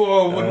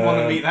 Whoa, wouldn't want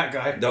to meet that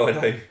guy. No, I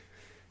know.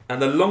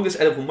 And the longest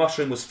edible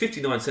mushroom was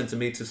 59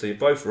 centimetres, so you're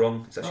both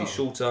wrong. It's actually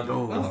shorter.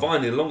 And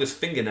finally, the longest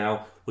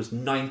fingernail was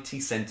 90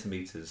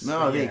 centimetres.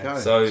 No, there you go.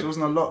 So it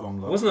wasn't a lot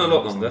longer. It wasn't a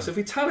lot longer. So if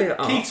we tally it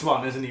up... Keith's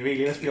one, isn't he,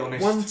 really? Let's be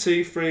honest. 1,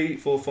 2, 3,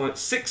 4, 5,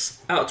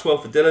 6 out of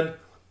 12 for Dylan.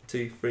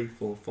 2, 3,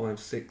 4, 5,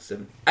 6,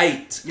 7,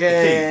 8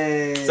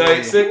 Yay! for Keith. So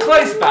it's a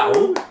close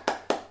battle.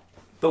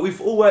 But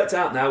we've all worked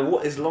out now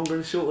what is longer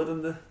and shorter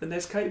than the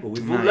NES cable.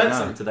 We've all learned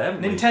something today,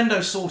 haven't we?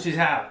 Nintendo sorted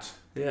out.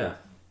 Yeah.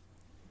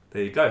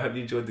 There you go. Hope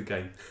you enjoyed the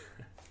game.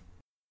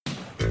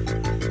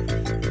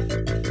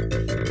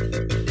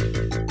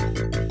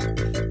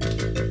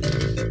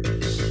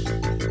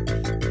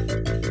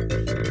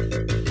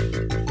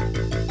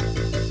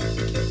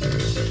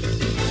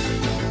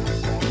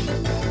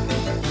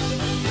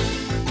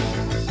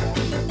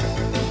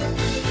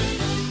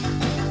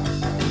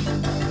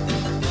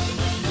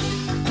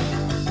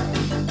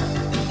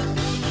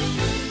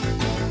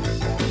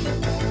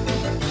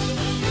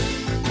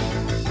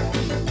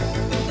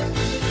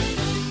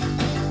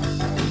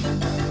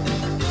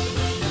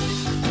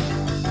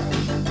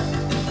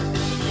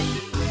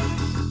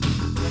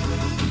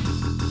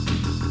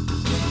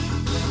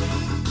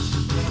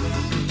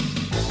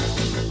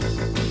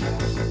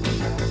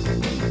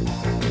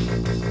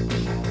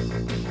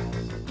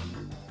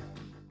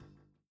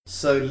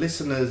 So,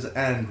 listeners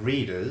and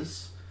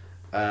readers,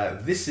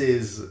 this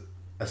is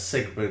a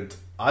segment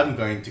I'm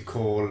going to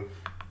call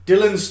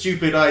Dylan's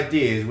Stupid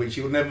Ideas, which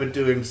he'll never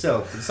do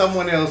himself. And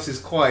someone else is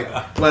quite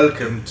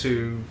welcome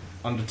to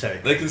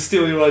undertake. They can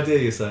steal your idea,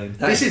 you're saying?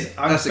 That's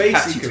a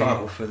catchy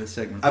title for the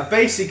segment.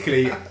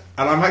 Basically, and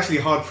I'm actually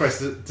hard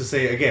pressed to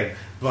say it again,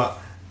 but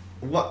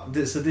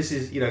so this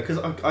is, because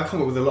I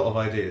come up with a lot of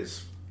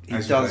ideas. He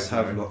does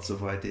have lots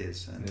of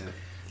ideas and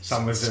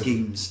some of them,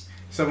 schemes.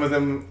 Some of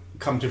them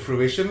come to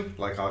fruition,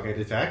 like Arcade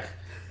Attack,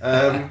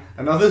 and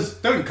others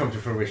don't come to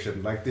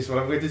fruition, like this one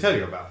I'm going to tell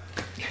you about.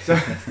 So,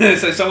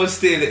 so someone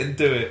steal it and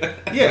do it.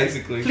 Yeah,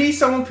 basically. Please,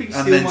 someone steal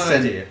and then my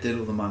idea.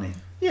 Diddle the money.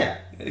 Yeah.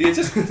 You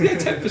just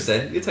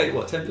 10%. You take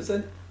what,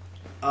 10%?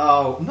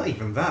 Oh, not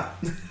even that.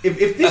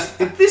 If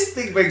this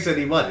thing makes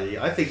any money,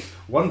 I think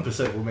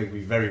 1% will make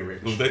me very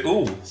rich.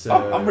 So,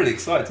 I'm really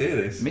excited to hear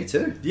this. Me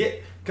too. Yeah,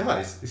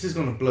 guys, this is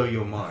going to blow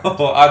your mind.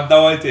 Oh, I have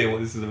no idea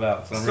what this is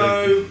about.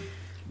 So,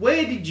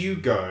 where did you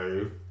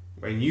go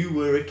when you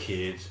were a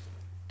kid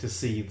to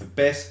see the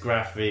best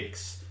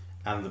graphics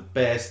and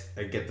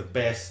get the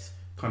best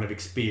kind of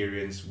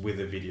experience with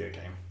a video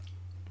game?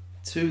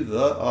 To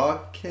the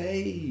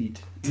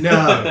arcade.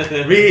 No,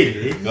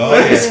 really? Oh,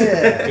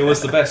 yeah. It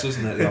was the best,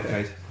 wasn't it, the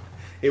arcade?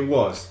 It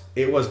was.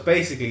 It was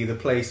basically the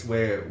place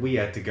where we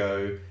had to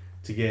go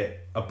to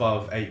get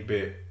above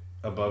 8-bit,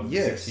 above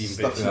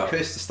 16-bit stuff.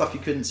 The stuff you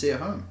couldn't see at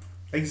home.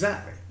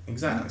 Exactly.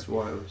 That's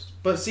why it was.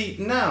 But see,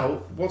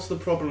 now, what's the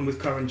problem with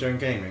current gen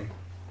gaming?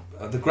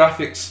 The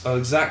graphics are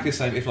exactly the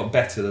same, if not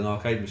better, than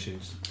arcade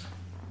machines.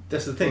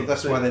 That's the thing. Well,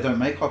 that's why they don't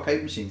make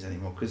arcade machines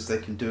anymore, because they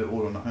can do it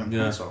all on a home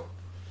console.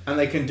 And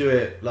they can do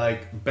it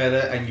better,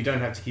 and you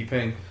don't have to keep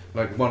paying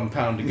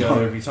 £1 to go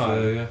every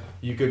time.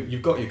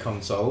 You've got your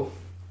console.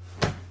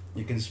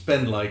 You can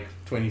spend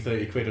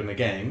 20-30 quid on a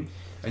game,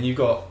 and you've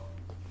got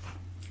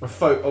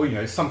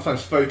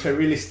sometimes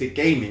photorealistic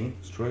gaming.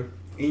 It's true.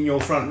 In your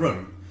front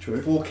room. True.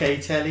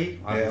 4K telly.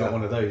 I haven't got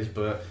one of those,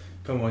 but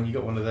come on, you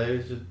got one of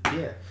those.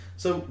 Yeah.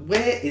 So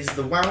where is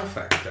the wow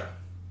factor?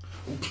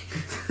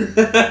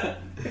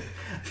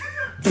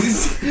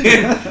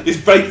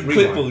 It's breaking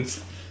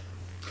clipboards.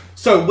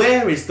 So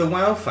where is the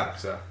wow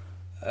factor?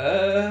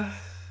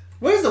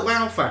 Where's the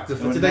wow factor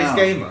for today's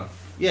gamer?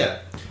 Yeah.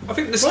 I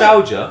think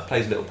nostalgia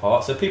plays a little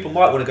part, so people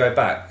might want to go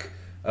back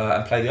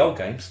and play the old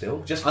game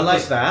still. I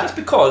like that. Just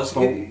because,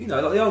 like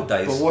the old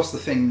days. But what's the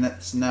thing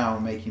that's now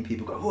making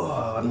people go,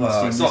 whoa, I've not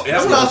seen this.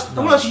 I want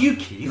to ask you,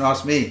 Keith. You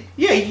ask me.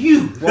 Yeah,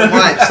 you. What am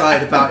I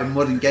excited about in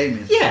modern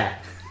gaming? Yeah.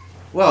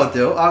 Well,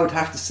 Dill, I would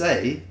have to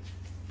say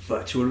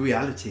virtual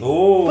reality.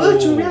 Oh.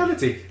 Virtual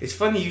reality. It's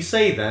funny you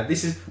say that.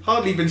 This has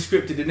hardly been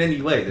scripted in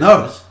any way.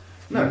 No,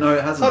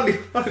 it hasn't.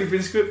 Hardly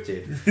been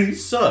scripted.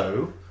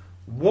 So,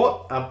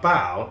 what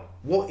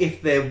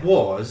if there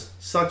was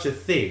such a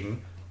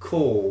thing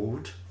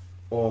called,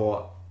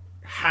 or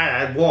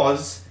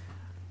was,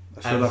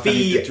 a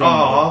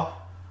VR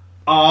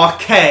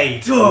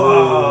arcade?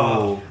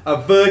 Oh. A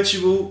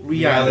virtual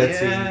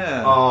reality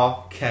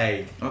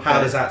arcade. Okay. How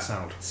does that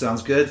sound?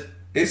 Sounds good.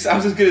 It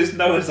sounds as good as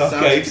Noah's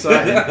Arcade. Sounds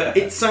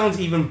exciting. It sounds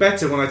even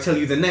better when I tell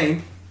you the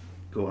name.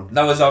 Go on.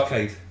 Noah's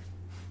Arcade.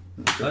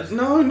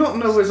 No, not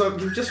Noah's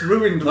Arcade. You've just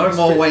ruined No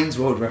more Wayne's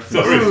World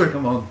references.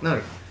 Come on. No.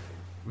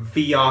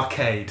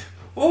 V-Arcade.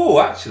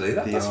 Oh, actually,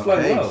 that's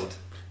flown world.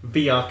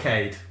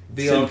 V-Arcade.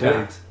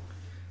 V-Arcade.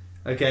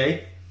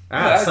 Okay.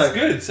 That's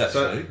good,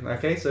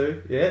 actually.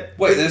 So, yeah.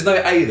 Wait, there's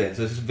no A then,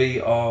 so it's just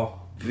VR.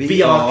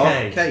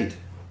 V-Arcade.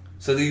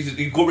 So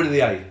you got rid of the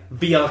A.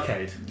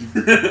 V-Arcade.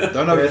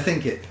 Don't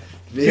overthink it.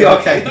 The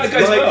arcade. That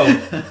goes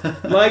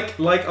well.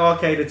 like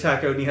Arcade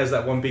Attack only has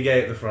that one big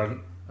A at the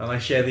front, and I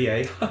share the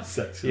A. That's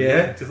actually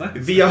Yeah.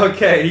 The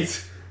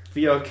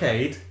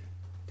arcade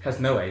has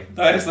no A.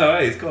 No, it's no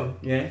A. It's gone.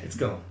 Yeah, it's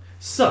gone.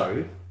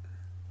 So,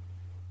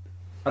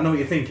 I know what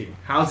you're thinking.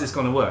 How's this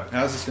going to work?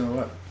 How's this going to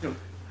work?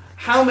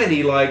 How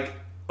many like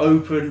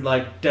open,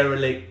 like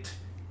derelict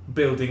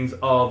buildings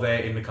are there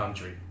in the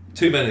country?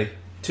 Too many.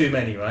 Too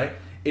many, right?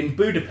 In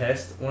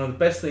Budapest, one of the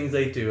best things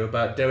they do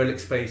about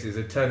derelict spaces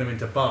is turn them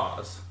into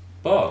bars.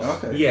 Bars.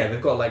 Okay. Yeah,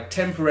 they've got like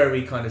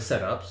temporary kind of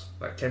setups,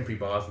 like temporary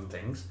bars and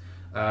things.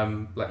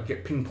 Like you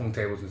get ping pong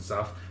tables and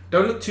stuff.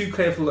 Don't look too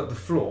careful at the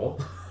floor.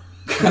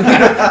 Just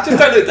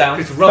don't look down.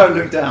 It's rubble.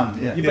 Don't look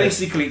down. Yeah.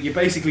 You're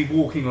basically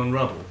walking on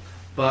rubble.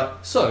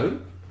 But so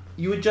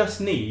you would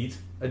just need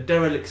a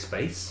derelict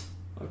space,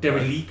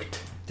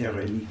 derelict,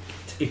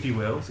 if you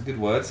will. That's a good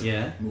word.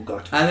 Yeah. Oh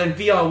God. And then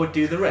VR would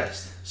do the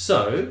rest.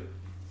 So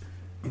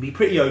it'd be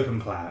pretty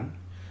open plan.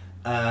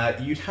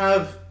 You'd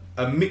have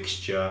a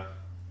mixture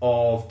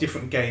of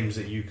different games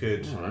that you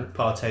could Alright.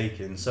 partake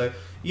in. So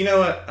you know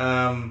what?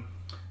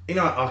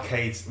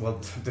 Arcades. Well,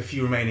 the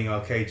few remaining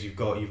arcades you've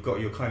got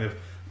your kind of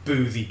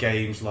boozy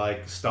games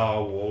like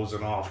Star Wars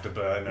and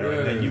Afterburner,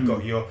 and then you've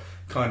got your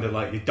kind of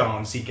like your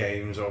dancey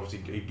games. Obviously,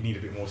 you need a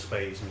bit more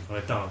space and kind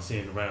of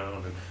dancing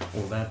around and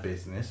all that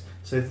business.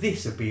 So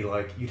this would be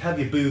like you'd have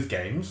your booth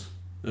games.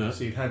 Yeah.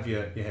 So you'd have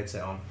your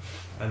headset on,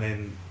 and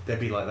then there'd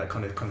be like that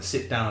kind of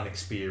sit down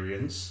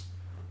experience,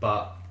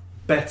 but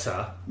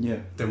better Yeah.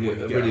 than what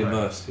you get really at home.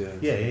 immersed.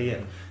 Yeah. Yeah.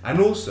 And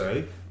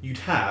also you'd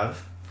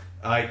have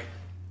like,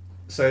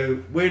 so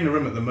we're in a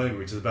room at the moment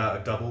which is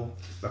about a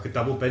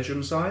double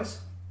bedroom size.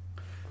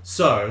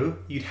 So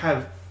you'd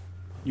have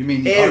You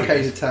mean the Areas.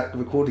 Arcade Attack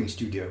recording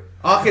studio?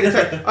 Arcade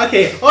Attack.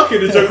 Okay,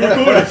 Arcade Attack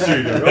recording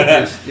studio.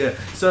 Obvious.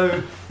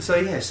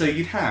 Yeah. So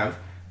you'd have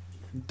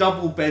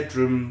double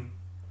bedroom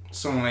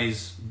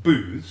size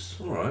booths,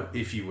 All right.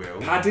 if you will,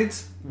 Padded.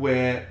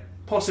 where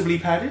possibly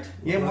padded.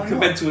 Yeah, why Like a not?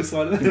 mental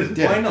asylum.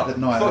 Yeah, Why not? At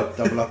night, For- I'd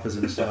double up as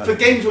an aside. For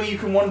games where you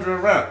can wander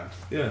around.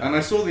 Yeah. And I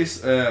saw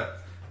this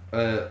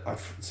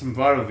some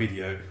viral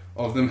video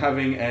of them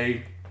having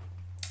a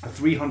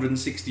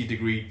 360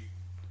 degree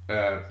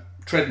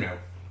treadmill.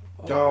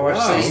 Oh, I've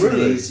Wow, seen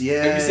really? these.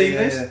 Yeah. Have you seen yeah,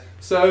 this? yeah.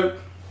 So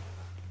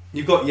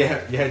you've got your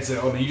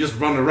headset on and you just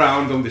run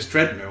around on this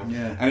treadmill,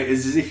 Yeah. and it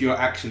is as if you're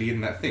actually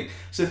in that thing.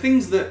 So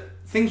things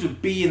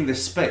would be in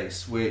this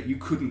space where you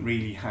couldn't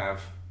really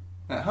have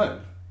at home,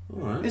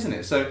 All right. isn't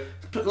it? So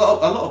a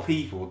lot of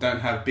people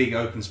don't have big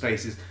open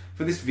spaces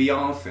for this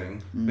VR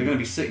thing. They're going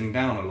to be sitting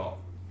down a lot.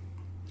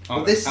 Well,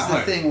 aren't this they, is at the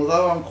home? thing.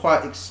 Although I'm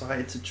quite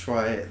excited to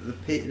try it, the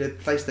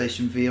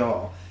PlayStation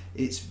VR,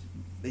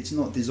 it's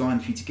not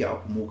designed for you to get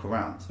up and walk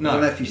around. No. I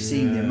don't know if you've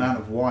seen the Yeah. amount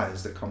of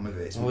wires that come with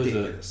it. It's Oh, is it?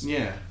 ridiculous.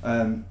 Yeah.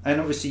 And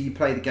obviously you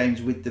play the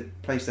games with the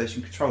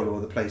PlayStation controller or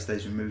the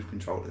PlayStation Move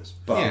controllers.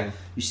 But Yeah.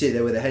 you sit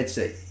there with a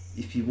headset.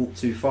 If you walk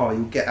too far,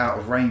 you'll get out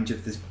of range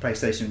of the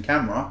PlayStation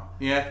camera,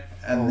 Yeah.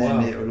 and Oh, then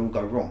wow. it'll all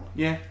go wrong.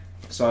 Yeah.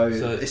 So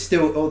it's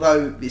still,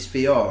 although it's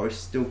VR, it's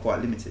still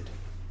quite limited.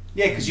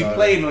 Yeah, because you're No.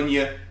 playing on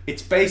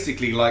it's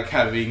basically like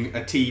having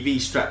a TV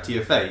strapped to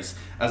your face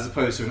as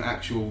opposed to an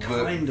actual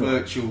Kind of.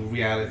 virtual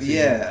reality.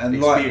 Yeah, and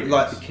experience.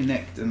 like the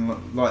Kinect and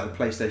like the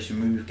PlayStation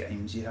Move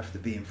games, you have to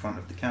be in front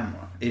of the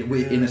camera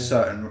in a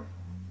certain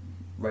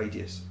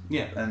radius.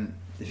 Yeah. And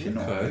if you're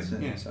not, Okay. it's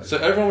in, Yeah. So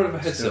everyone would have a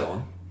headset Still.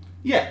 on,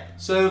 Yeah,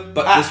 so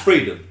but there's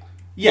freedom.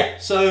 yeah,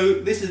 so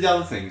this is the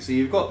other thing. So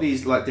you've got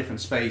these like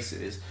different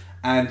spaces,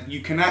 and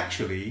you can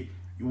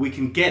we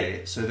can get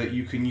it so that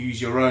you can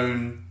use your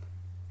own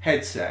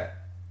headset.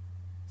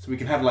 So we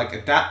can have like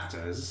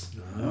adapters.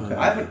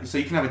 Okay. So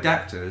you can have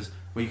adapters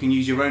where you can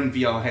use your own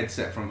VR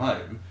headset from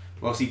home,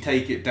 whilst you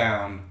take it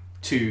down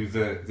to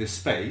the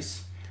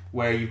space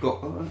where you've got.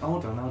 Oh,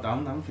 hold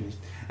on, I'm finished.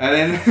 And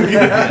then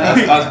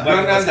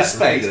going down the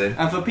space.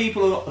 And for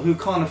people who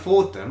can't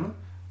afford them,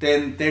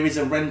 then there is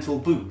a rental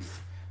booth.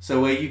 So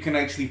where you can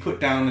actually put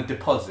down a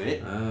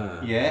deposit,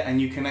 yeah,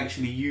 and you can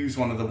actually use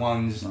one of the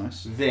ones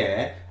Nice.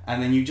 there,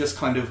 and then you just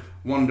kind of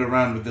wander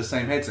around with the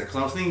same headset. Because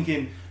I was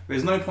thinking,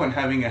 there's no point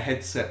having a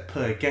headset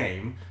per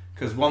game,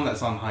 because one,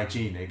 that's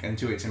unhygienic, and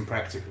two, it's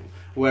impractical.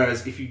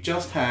 Whereas if you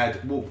just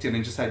walked in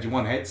and just had your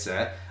one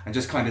headset and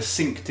just kind of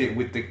synced it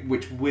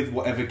with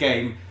whatever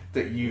game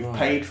that you've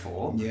paid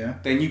for, Yeah.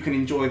 then you can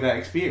enjoy that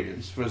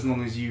experience for as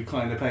long as you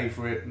kind of pay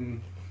for it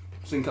and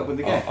sync up with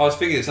the game. I was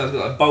thinking it sounds a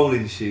bit like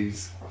bowling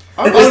shoes.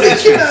 I was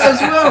thinking that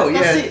as well.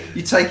 That's Yeah, it.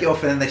 you take it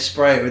off and then they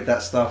spray it with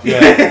that stuff. You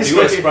got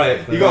to spray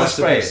it. You got to That's a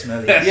spray bit it.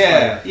 smelly.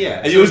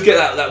 Yeah. And you always get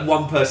that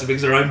one person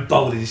brings their own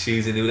bowling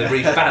shoes in with their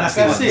really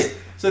fancy That's ones. it.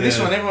 So this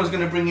Yeah. one, everyone's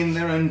going to bring in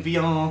their own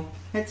VR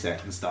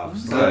headset and stuff.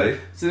 Okay.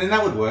 So then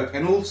that would work.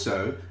 And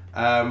also,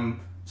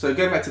 so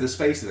going back to the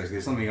spaces, actually,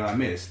 there's something I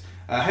missed.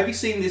 Have you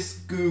seen this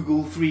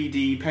Google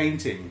 3D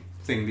painting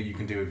thing that you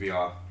can do with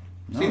VR?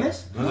 Seen No.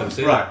 this? I've never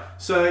seen Right.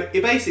 So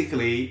it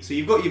basically, so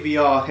you've got your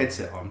VR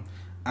headset on,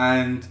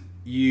 and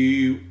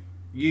you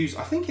use,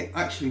 I think it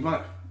actually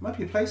might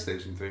be a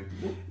PlayStation thing.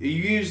 You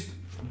use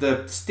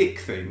the stick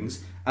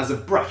things as a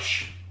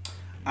brush,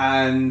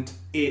 and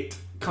it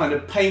kind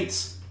of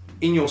paints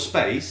in your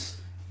space.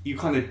 You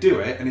kind of do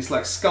it, and it's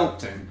like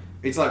sculpting.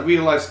 It's like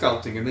real life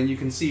sculpting, and then you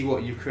can see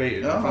what you've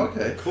created. Oh,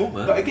 okay. Cool,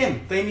 man. But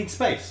again, they need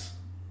space.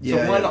 Yeah,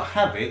 So why yeah. not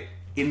have it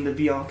in the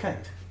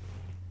VR-cade?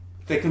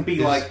 There can be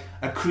like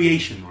a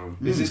creation room.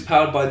 Is this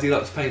powered by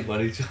Deluxe Paint by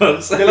any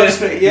chance? Deluxe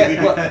Paint,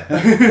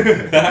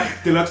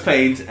 Deluxe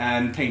Paint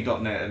and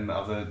Paint.net and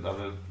other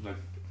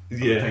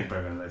paint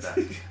programs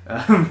like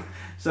that.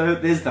 So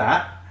there's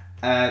that.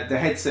 The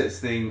headsets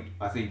thing,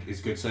 I think,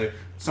 is good. So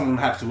someone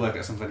would have to work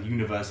out some kind of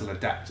universal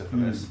adapter for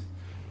this.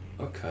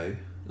 Okay,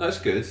 that's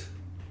good.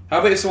 How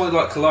about if someone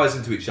like collides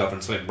into each other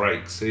and something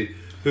breaks?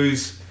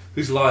 Who's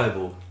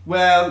liable?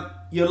 Well,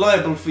 you're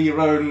liable for your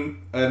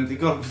own. You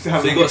got to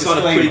have So like you got to sign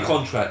a disclaimer.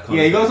 pre-contract.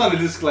 Yeah, you got to sign a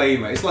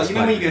disclaimer. It's like, you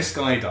know when you go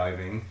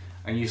skydiving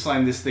and you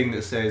sign this thing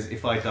that says,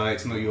 "If I die,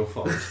 it's not your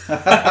fault."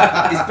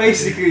 It's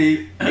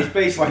basically.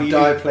 If I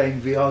die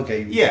playing VR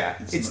games, Yeah,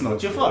 it's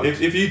not your fault.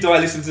 If you die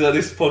listening to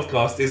this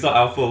podcast, it's not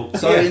our fault.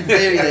 So in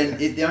theory, then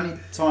the only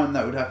time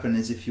that would happen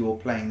is if you're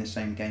playing the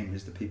same game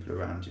as the people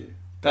around you.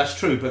 That's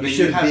true, but then you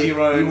shouldn't have be- your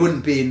own. You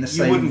wouldn't be in the You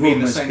same wouldn't be in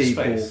room the as same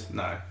people space.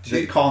 No.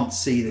 that can't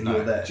see that No.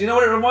 you're there. Do you know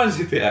what it reminds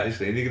me of it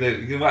actually? And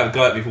you might have a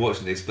go at me for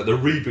watching this, but the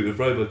reboot of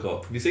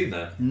RoboCop. Have you seen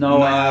that?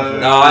 No, I haven't.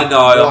 No, I know.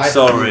 Why I'm haven't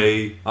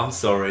sorry. I'm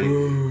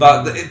sorry.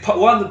 But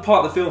one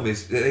part of the film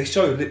is they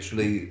show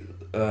literally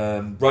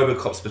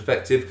RoboCop's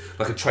perspective,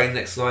 like a train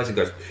next slides and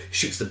goes,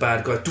 shoots the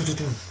bad guy, doo, doo,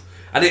 doo.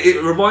 And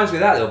it reminds me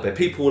of that a little bit.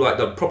 People like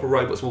the proper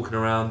robots walking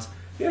around.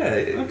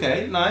 Yeah.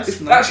 Okay, nice. It's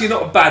nice. actually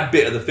not a bad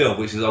bit of the film,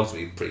 which is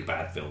ultimately a pretty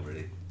bad film,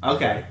 really.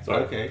 Okay,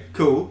 Sorry. okay.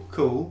 Cool.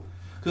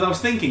 Because I was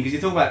thinking, because you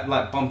talk about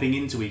like bumping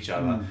into each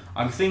other,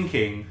 I'm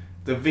thinking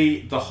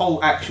the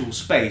whole actual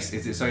space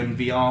is its own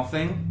VR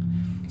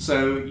thing.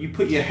 So you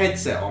put your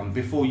headset on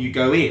before you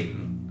go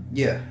in.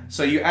 Yeah.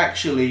 So you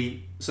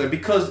actually,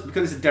 because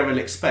it's a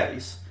derelict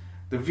space,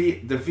 the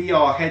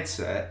VR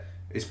headset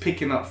is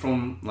picking up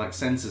from like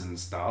sensors and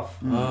stuff,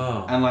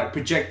 Oh. and like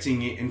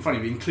projecting it in front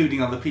of you,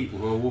 including other people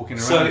who are walking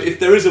around. So you. if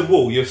there is a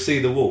wall, you'll see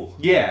the wall.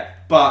 Yeah,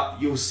 but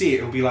you'll see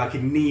it'll be like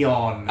in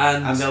neon,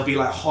 and there'll be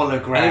like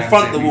holograms. And in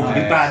front of the wall will be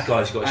everywhere. bad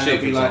guys you've got to And shoot, it'll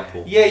for be like,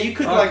 example. yeah, you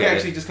could like Okay.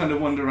 actually just kind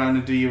of wander around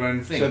and do your own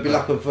thing. So it'd be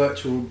like a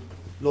virtual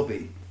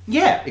lobby,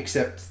 yeah,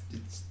 except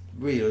it's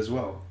real as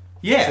well.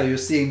 yeah, So you're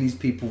seeing these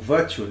people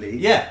virtually.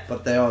 Yeah.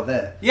 But they are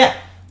there, yeah.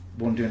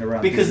 wandering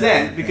around. Because doing their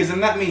then, own because thing.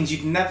 then that means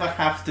you'd never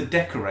have to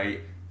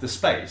decorate the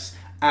space,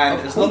 and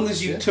Of as long course,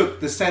 as you yeah.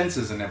 took the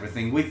sensors and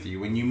everything with you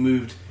when you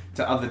moved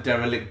to other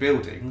derelict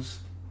buildings,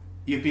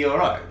 you'd be all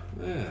right.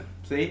 Yeah.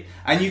 See,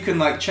 and you can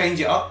like change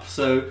it up,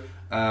 so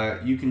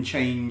you can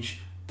change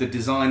the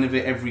design of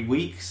it every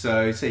week.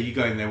 So say you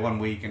go in there one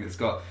week and it's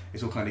all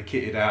kind of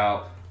kitted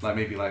out, like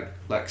maybe like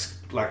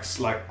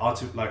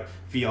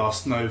VR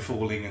snow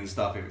falling and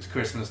stuff if it's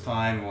Christmas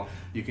time, or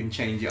you can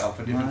change it up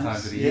for different Nice,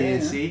 times of the yeah.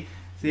 year. See,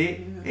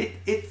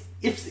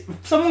 if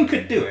someone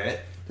could do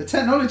it, The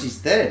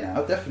technology's there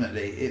now,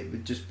 definitely. It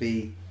would just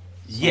be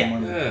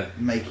someone Yeah.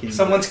 making...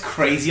 someone's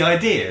crazy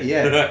idea.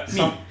 Yeah.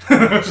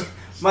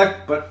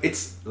 But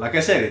it's like I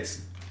said,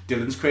 it's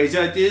Dylan's crazy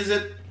ideas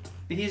that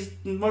he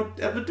won't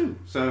ever do.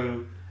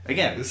 So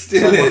again,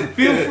 Steal someone- it.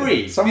 Feel Yeah.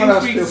 free. Someone feel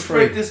else free feel to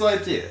spread free. this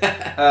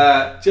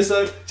idea.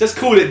 Just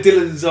call it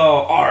Dylan's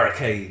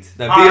Arcade.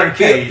 No,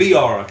 Arcade.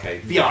 VR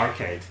Arcade. The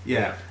arcade.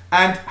 Yeah.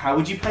 And how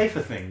would you pay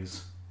for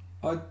things?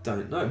 I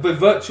don't know. But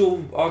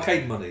virtual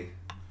arcade money.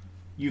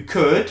 You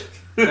could.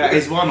 That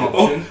is one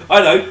option. Oh, I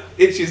know.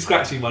 Itchy and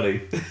scratchy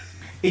money.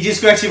 He just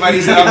scratched your money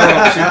is another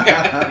option.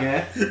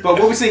 Yeah. But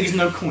what we're saying is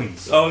no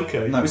coins. Oh,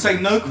 okay. No. We're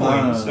saying no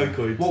coins. No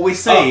coins. What we're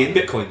saying,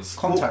 Bitcoins.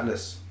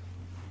 Contactless.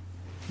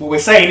 what we're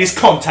saying is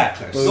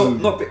contactless.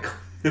 Not Bitcoin.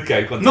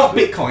 Okay, contactless. Not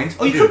bitcoins.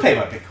 Oh, you could pay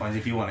by bitcoins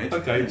if you wanted.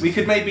 Okay. We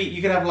could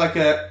you could have like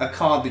a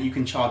card that you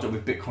can charge up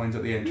with bitcoins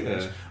at the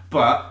entrance. Yeah.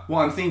 But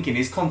what I'm thinking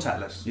is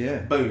contactless. Yeah.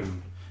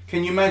 Boom.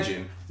 Can you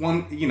imagine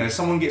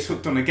someone gets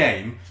hooked on a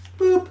game.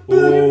 Boop, boop,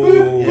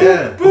 Oh.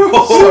 Yeah.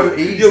 boop. So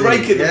easy. You're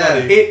raking the yeah.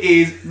 money.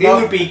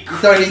 It would be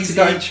You don't need to crazy.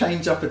 go and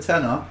change up a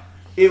tenner.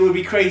 It would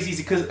be crazy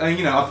because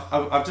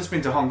I've just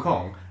been to Hong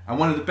Kong, and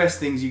one of the best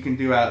things you can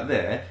do out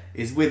there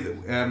is with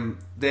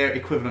their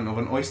equivalent of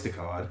an Oyster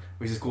card,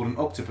 which is called an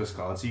octopus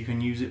card. So you can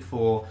use it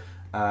for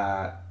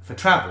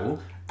travel,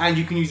 and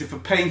you can use it for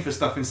paying for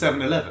stuff in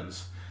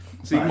 7-Elevens.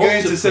 So you can go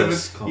into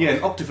Octopus card?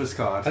 an octopus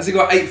card. Has it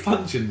got 8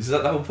 functions? Is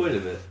that the whole point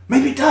of it?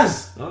 Maybe it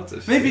does. Oh,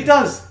 that's Maybe it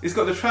does. It's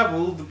got the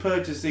travel, the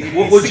purchasing.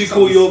 What would you six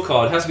call others. your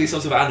card? It has to be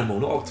some sort of animal,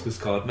 not octopus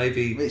card.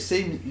 Maybe. It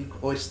seems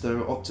oyster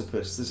or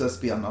octopus. This has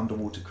to be an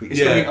underwater creature.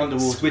 It's gonna be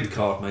underwater. Squid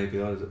card, maybe.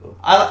 I don't know.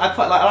 I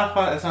quite like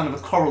the sound of a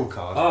coral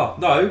card. Oh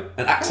no,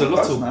 an axolotl.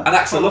 that's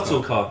nice. An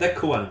axolotl card. They're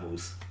cool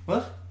animals.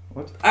 What?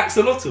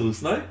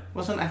 Axolotls, no?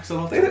 What's an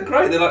axolotl? They look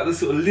great. They're like the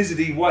sort of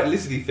white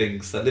lizardy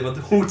things that live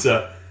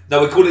underwater. No,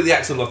 we call it the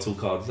axolotl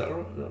card. Is that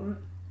right?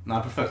 No, I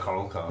prefer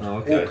coral card. No,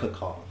 okay. Orca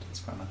card. That's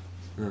quite nice.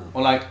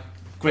 Or like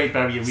Great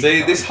Barrier Reef.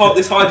 See, card.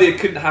 this idea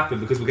couldn't happen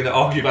because we're going to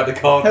argue about the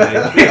card name.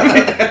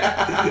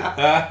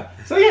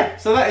 So yeah,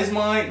 so that is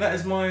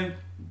my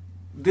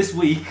this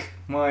week,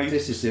 my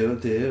This is still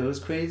Dill's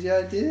crazy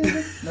idea.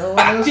 No one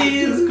else can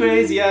Dill's do.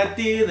 crazy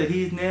idea that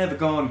he's never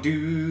gonna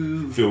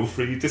do. Feel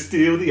free to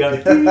steal the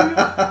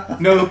idea.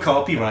 No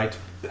copyright.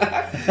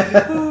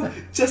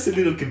 Just a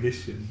little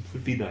commission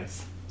would be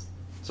nice.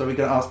 So we're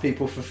going to ask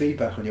people for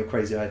feedback on your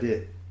crazy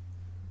idea.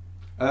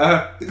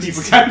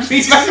 People can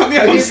feedback on the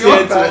Give idea.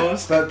 feedback,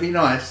 but be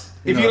nice.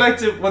 If you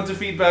want to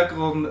feedback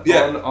on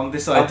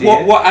this And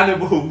idea, what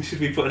animal should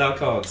we put in our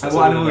cards? and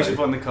what animal we should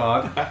put on the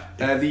card,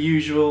 the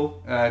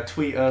usual,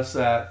 tweet us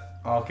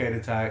at Arcade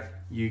Attack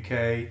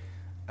UK,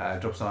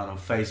 drop us a line on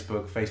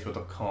Facebook,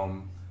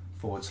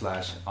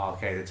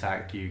 facebook.com/Arcade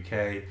Attack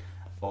UK,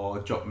 or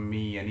drop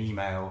me an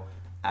email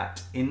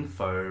at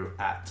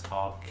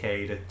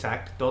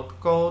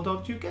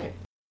info@arcadeattack.co.uk.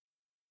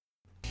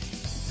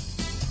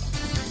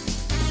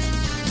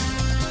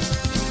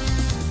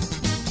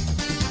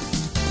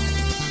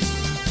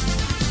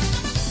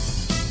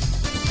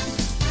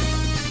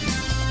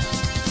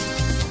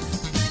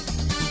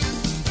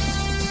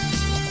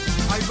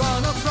 I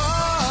wanna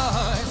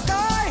fly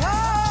sky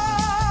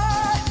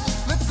high.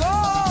 Let's go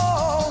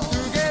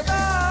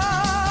together.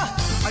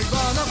 I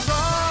wanna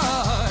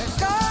fly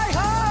sky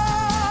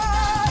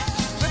high.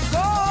 Let's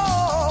go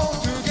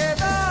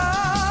together.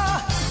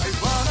 I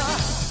wanna.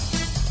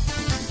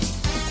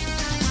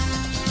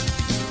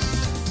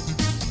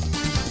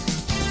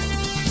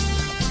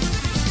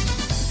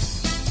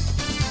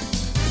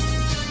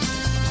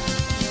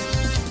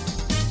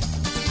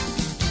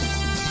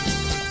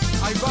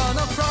 I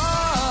wanna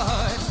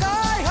fly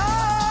sky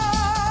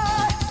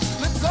high.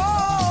 Let's go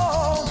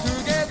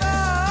together.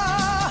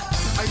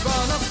 I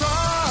wanna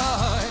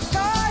fly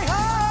sky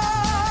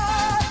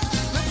high.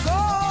 Let's go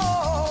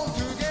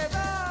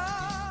together.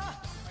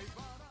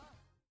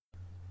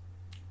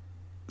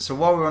 So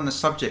while we're on the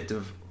subject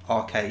of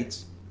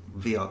arcades,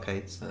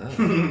 V-arcades,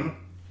 I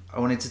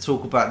wanted to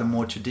talk about the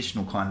more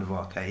traditional kind of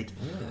arcade,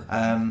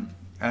 and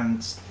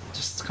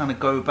just kind of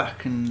go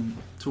back and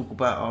talk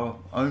about our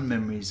own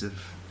memories of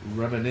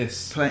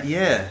Reminisce. playing.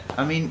 Yeah,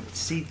 I mean,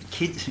 see,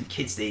 kids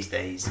these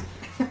days,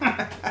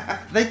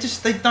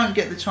 they don't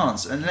get the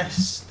chance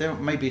unless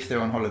if they're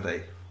on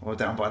holiday or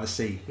down by the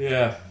sea.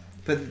 Yeah.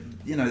 But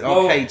you know,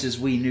 Well, arcades as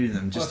we knew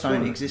them just that's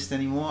don't right. exist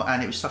anymore,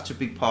 and it was such a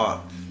big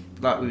part.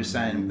 Like we were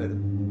saying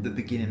at the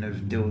beginning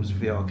of Dill's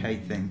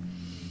V-arcade thing.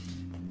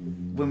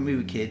 When we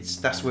were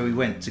kids, that's where we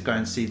went to go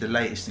and see the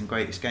latest and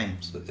greatest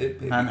games. It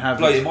And have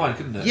blow it- your mind,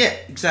 couldn't it? Yeah,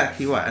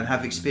 exactly right, and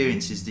have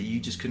experiences that you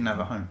just couldn't have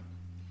at home.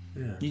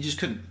 Yeah. You just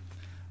couldn't.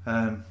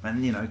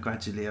 And you know,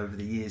 gradually over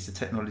the years, the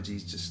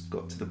technology's just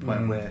got to the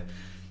point where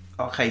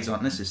arcades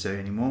aren't necessary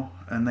anymore,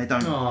 and they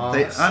don't. Aw,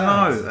 I that's sad.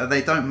 know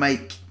they don't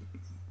make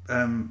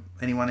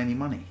anyone any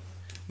money.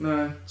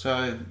 No.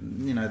 So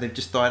you know they've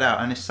just died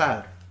out, and it's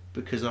sad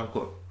because I've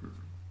got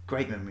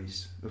great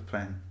memories of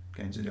playing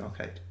games in the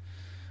arcade.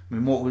 I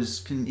mean,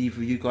 can either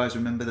of you guys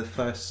remember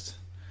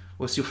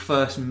what's your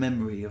first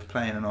memory of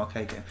playing an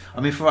arcade game? I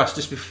mean, for us,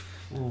 just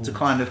to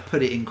kind of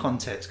put it in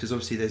context, because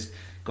obviously there's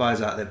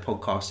guys out there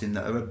podcasting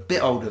that are a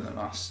bit older than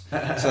us,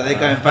 so they're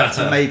going back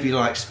to maybe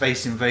like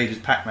Space Invaders,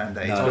 Pac-Man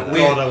days. No. But Oh,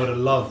 God, I would have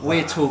loved that.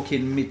 we're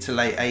talking mid to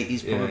late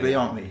 80s probably, Yeah.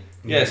 aren't we?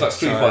 Yeah, it's like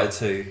Street So- Fighter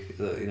 2.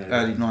 You know.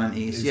 Early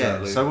 90s, yeah.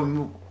 Exactly.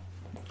 So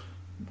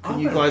can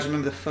you I guys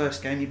remember the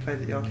first game you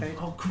played at the arcade?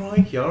 Oh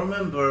crikey! I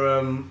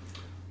remember.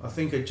 I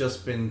think I'd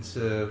just been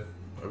to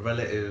a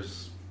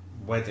relative's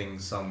wedding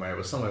somewhere. It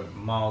was somewhere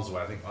miles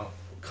away. I think my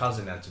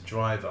cousin had to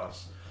drive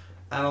us,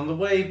 and on the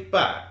way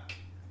back,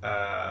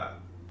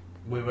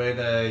 we were in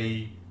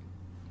a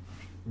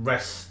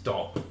rest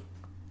stop.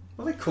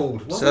 What are they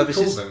called? What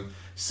Services? do they call them?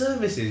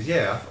 Services.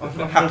 Yeah. I've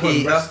Happy called them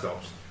Eater? rest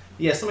stops.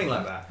 Yeah, something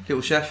like that.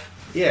 Little Chef?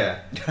 Yeah,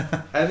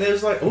 and it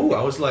was like, oh,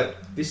 I was like,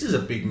 this is a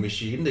big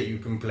machine that you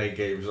can play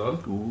games on.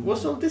 Ooh.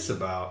 What's all this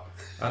about?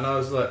 And I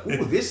was like,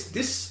 oh,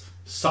 this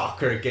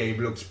soccer game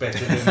looks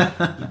better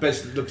than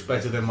looks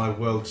better than my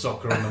World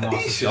Soccer on the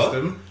Master Sure.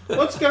 System.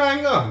 What's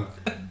going on?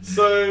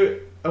 So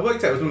I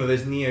worked out it was one of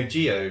those Neo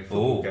Geo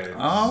football Oh. games.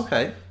 Oh,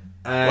 okay.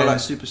 And Or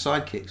like Super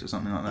Sidekicks or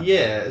something like that.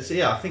 yeah, so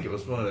yeah, I think it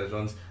was one of those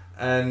ones.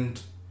 And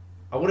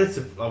I wanted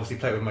to obviously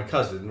play it with my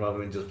cousin rather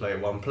than just play it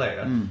one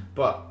player.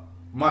 But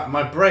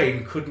my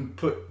brain couldn't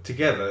put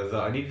together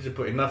that I needed to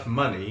put enough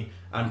money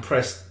and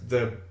press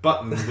the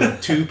button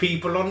with two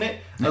people on it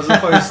as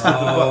opposed to the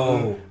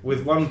button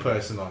with one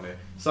person on it.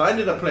 So I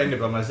ended up playing it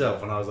by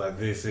myself, and I was like,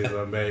 "This is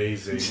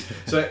amazing."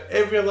 So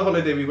every other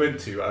holiday we went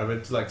to, I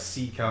went to like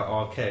seek out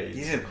arcades.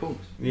 Yeah, of course.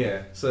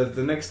 Yeah. So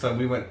the next time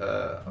we went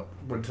to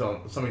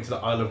something to the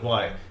Isle of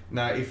Wight.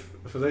 Now, if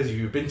for those of you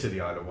who've been to the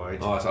Isle of Wight,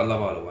 Oh, I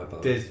love Isle of Wight, by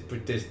the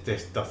way.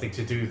 there's nothing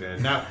to do there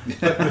now.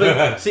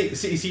 But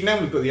see, now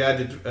we've got the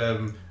added,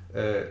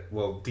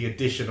 the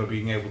addition of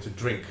being able to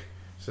drink,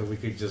 so we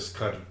could just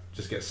kind of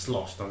just get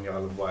sloshed on the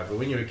Isle of Wight. But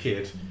when you're a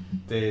kid,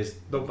 there's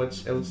not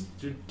much else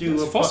to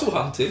do. It's fossil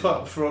hunting.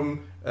 apart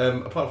from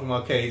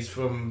arcades,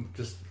 from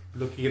just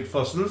looking at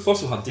fossils.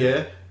 Fossil hunting.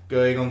 Yeah,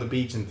 going on the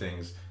beach and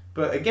things.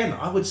 But again,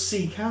 I would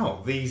seek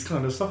out these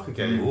kind of soccer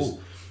games. Ooh.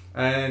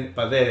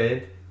 But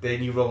then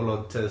then you roll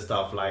on to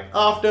stuff like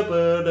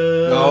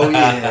Afterburner. Oh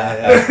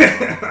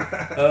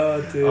yeah.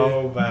 Oh dear.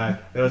 Oh man,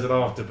 there was an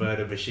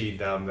Afterburner machine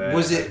down there.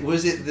 Was it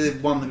the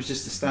one that was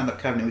just a stand-up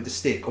cabinet with the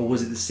stick, or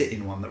was it the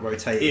sitting one that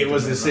rotated? It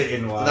was the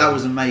sitting one. That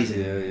was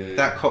amazing. Yeah.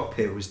 That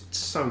cockpit was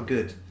so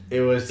good. It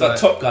was It's like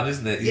Top Gun,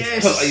 isn't it? You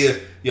Yes! just put like your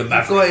You've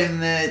Maverick. got in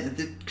there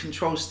the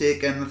control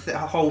stick, and the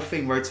whole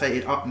thing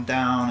rotated up and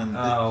down, and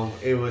Oh,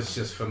 it was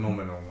just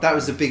phenomenal. Man. that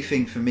was the big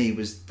thing for me.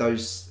 Was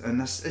those,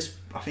 and it's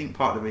I think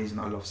part of the reason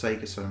I love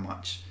Sega so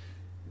much.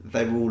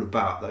 They were all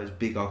about those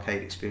big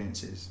arcade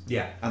experiences,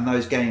 Yeah. and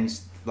those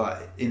games like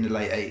in the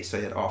late '80s. So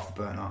you had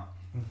Afterburner,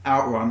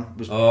 Outrun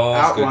was Oh,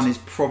 that's Outrun good. is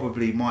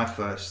probably my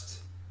first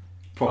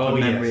proper Oh,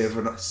 memory yes.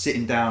 of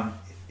sitting down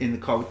in the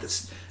car with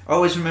this. I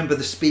always remember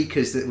the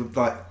speakers that were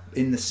like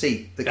in the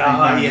seat that came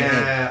round your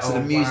head. So the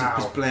music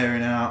was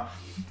blaring out.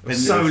 It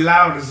was so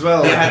loud as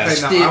well. They like had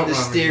playing that the Outrun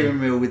steering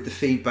wheel with the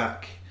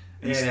feedback.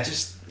 It's Yeah.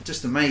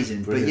 just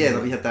amazing. Brilliant. But yeah,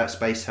 like we had that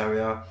Space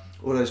Harrier,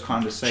 all those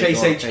kind of Sega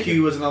Chase arcade-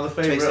 HQ was another Chase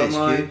favourite of HQ,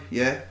 mine.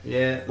 yeah.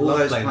 Yeah, All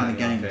loved those playing kind of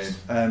that in the games.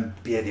 arcade.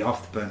 But yeah, the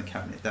Afterburner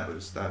cabinet, that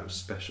was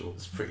special.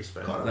 It's pretty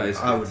special. God, That is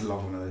I good. would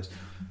love one of those.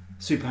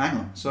 Super Hang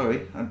On,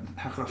 sorry.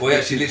 How could I Well,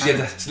 yeah, forget she Super literally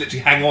Hang had to literally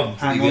hang on.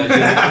 Hang You on.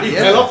 actually- You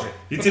Yeah. fell off it.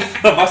 You did.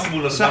 I must have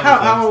worn On. a So number how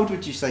of times. old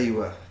would you say you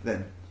were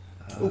then?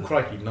 Oh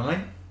crikey,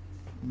 9.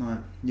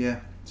 9. Yeah.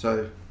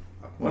 So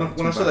When I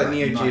talk saw about that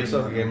Neo Geo 99.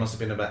 Soccer game, must have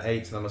been about 8,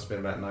 and that must have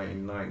been about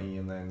 1990,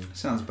 and then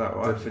sounds about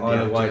right for the Isle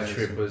of Neo Wight Geo,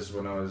 trip so- was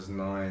when I was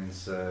 9.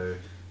 So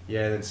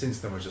yeah, then since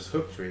then I was just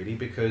hooked really,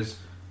 because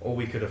all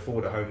we could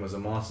afford at home was a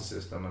Master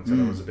System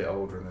until I was a bit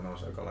older, and then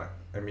I got like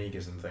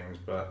Amigas and things.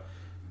 But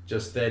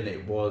just then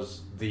it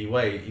was the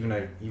way.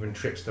 Even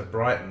trips to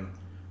Brighton,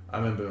 I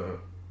remember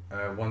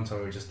one time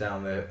we were just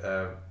down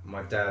there.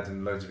 My dad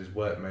and loads of his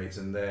workmates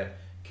and their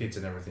kids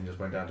and everything just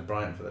went down to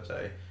Brighton for the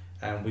day,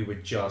 and we were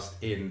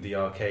just in the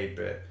arcade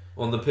bit.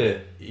 On the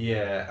pier.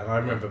 Yeah, and I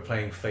remember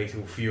playing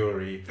Fatal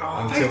Fury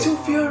Fatal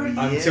Fury!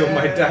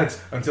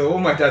 until all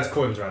my dad's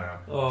coins ran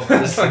out. Oh,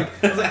 I was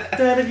like,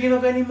 Dad, have you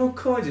not got any more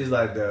coins? He's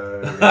like,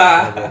 no,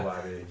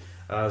 nobody.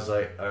 I was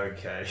like,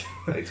 okay.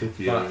 Fatal But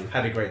Fury.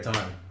 had a great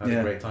time. Had Yeah.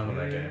 a great time with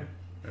that game.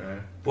 Yeah.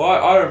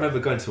 Well, I remember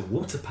going to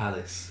Water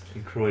Palace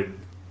in Croydon.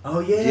 Oh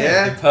yeah.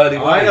 Yeah. In Purley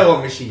Way. I know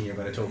what machine you're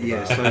going to talk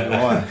Yeah, about. so do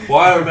I. Well,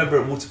 I remember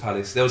at Water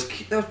Palace, there was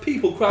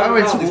people I crowding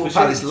went around to these Water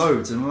Palace machines.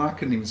 loads and I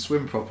couldn't even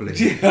swim properly.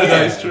 Yeah,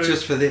 that's true.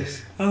 Just for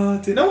this. Oh,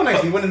 dear. No one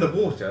actually went in the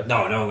water.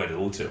 No, one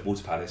went to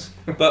Water Palace.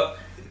 But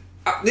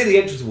near the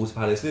entrance of Water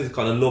Palace, near the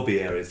kind of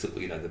lobby areas, the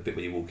bit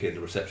where you walk in,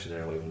 the reception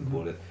area, whatever you want to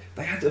call it,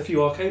 they had a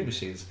few arcade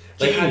machines.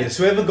 They had Genius.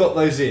 Whoever got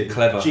those in.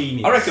 clever.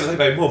 Genius. I reckon they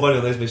made more money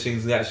on those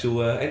machines than the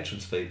actual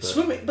entrance fee.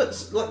 But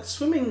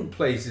Swimming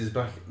places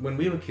back when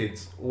we were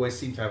kids always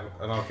seemed to have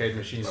an arcade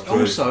machine.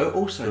 Also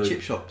True.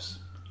 chip shops.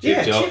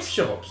 Yeah, Chip chip shops.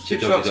 shops.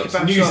 Chip shops, shops, kebab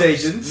kebab News shops,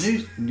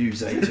 agents.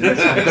 News agents.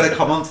 I'm going to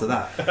come on to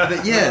that.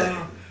 But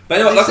yeah. But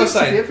anyway, They like I was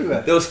seem to be saying,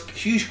 everywhere. there was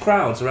huge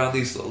crowds around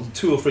these sort of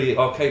 2 or 3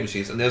 arcade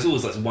machines, and there's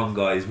always like one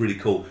guy who's really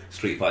cool,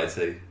 Street Fighter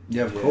 2.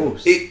 Yeah, of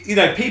course.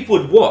 People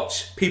would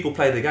watch people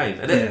play the game,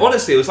 and Yeah.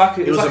 honestly, it was like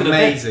It was like an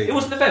amazing. event. It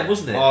was an event,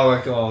 wasn't it? Oh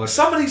my god.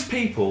 Some of these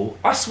people,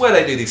 I swear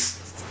they knew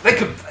this. They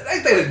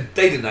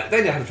didn't know.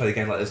 They knew how to play the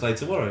game like there's no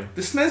tomorrow.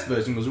 The SNES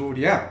version was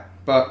already out,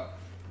 but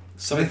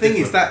Something the thing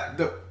is different.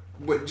 that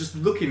we're just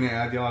looking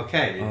at the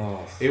arcade,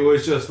 Oh. it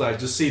was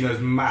just seeing those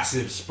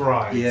massive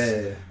sprites.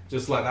 Yeah.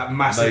 Just like that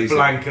massive Amazing.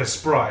 Blanca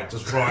sprite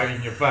just right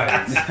in your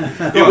face.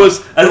 It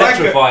was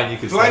electrifying, you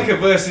could Blanca say.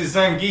 versus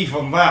Zangief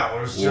on that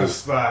was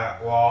just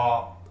like,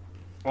 what?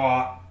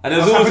 And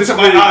there's What always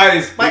happened this to my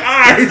eyes? My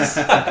eyes!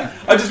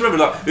 I just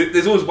remember, like,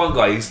 there's always one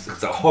guy who's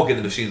like hogging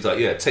the machines, like,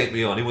 yeah, take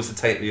me on. He wants to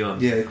take me on.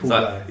 Yeah, cool It's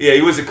like, guy. yeah,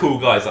 he was a cool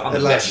guy. He's like, I'm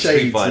And the like best Street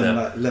shades Fighter. and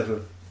like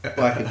leather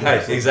biker Hey,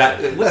 gloves.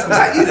 exactly. Was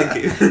that you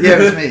thinking? Yeah, it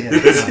was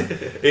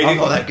me. Yeah. I'm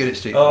not that good at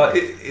Street Oh,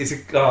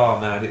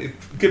 Fighter. man,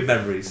 good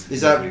memories.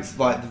 Is Good that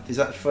memories.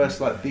 the first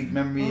like big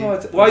memory? Oh,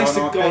 of well, I used to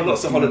going go on arcade?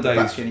 lots of Can you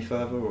holidays. Back any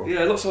further? Or?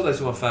 Yeah, lots of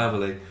holidays with my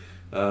family.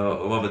 My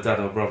mum and dad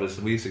and my brothers,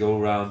 and we used to go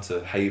all around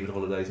to Haven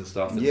holidays and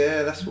stuff. And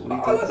Yeah, that's what we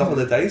did. I like the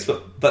holidays,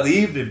 but the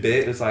evening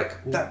bit was like,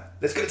 "Ooh, That-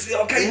 let's go to the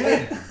arcade.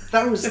 Yeah,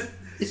 that was.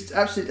 It's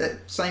absolutely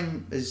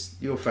same as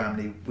your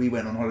family. We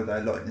went on holiday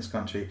a lot in this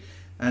country,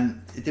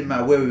 and it didn't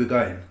matter where we were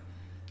going.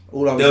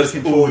 All I was There was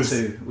looking forward always-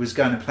 to was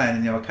going and playing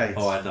in the arcades.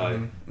 Oh, I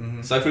know.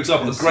 Mhm. So, for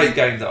example, And a great see-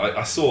 game that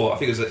I saw, I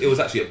think it was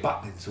actually at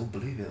Butlins. Oh,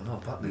 believe it or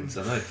not, Butlins,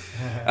 I know.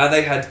 And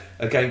they had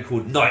a game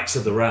called Knights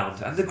of the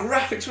Round, and the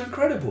graphics were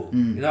incredible.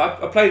 Mm. You know,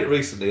 I played it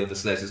recently on the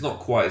SNES. It's not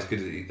quite as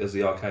good as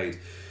the arcade,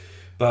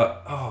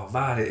 but oh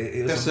man,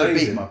 it was That's a beat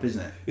amazing. 'em up,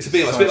 isn't it? It's a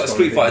beat 'em up. It's a bit like Side-scrolling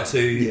Street beat 'em Fighter up.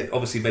 2, Yeah.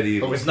 obviously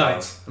medieval. Oh, it's style.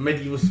 nice.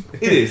 Medieval.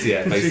 It is,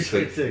 yeah, basically.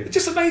 Street Fighter 2. It's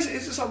just amazing.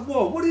 It's just like,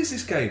 whoa, what is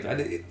this game? And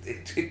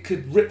it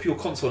could rip your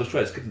console to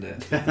shreds, couldn't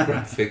it? The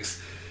graphics.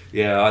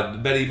 Yeah,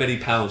 many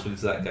pounds went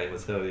into that game, I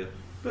tell you.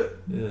 But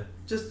Yeah.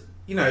 just,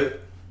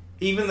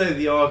 even though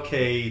the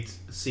arcade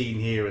scene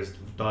here has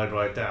died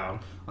right down,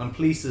 I'm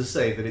pleased to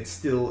say that it's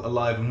still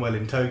alive and well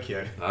in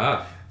Tokyo.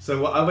 Ah,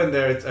 So I went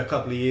there a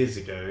couple of years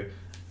ago,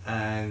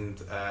 and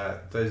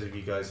those of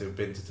you guys who have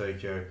been to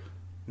Tokyo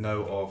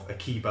know of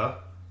Akiba,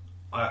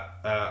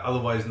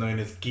 otherwise known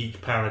as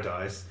Geek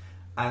Paradise,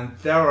 and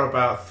there are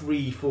about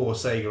 3-4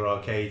 Sega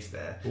arcades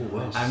there. Oh,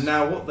 wow. And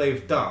now what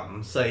they've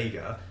done,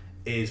 Sega,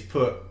 is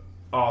put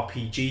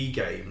RPG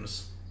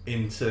games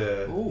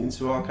into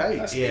Into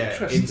arcades.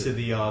 interesting. into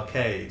the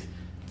arcade.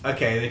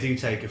 Okay, they do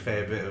take a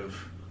fair bit of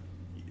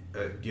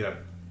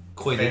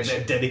Coinage. fair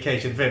bit of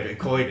dedication, fair bit of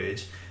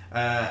coinage,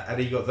 and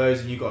then you got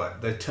those, and you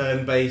got the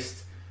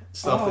turn-based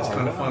stuff that's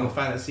kind of Final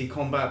Fantasy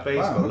combat based.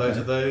 Wow, got loads okay.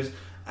 of those,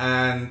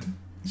 and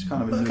It's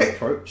kind of a new Okay.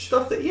 approach.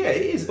 stuff that it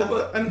is,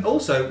 and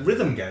also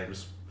rhythm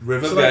games.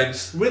 Rhythm So, like,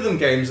 games. rhythm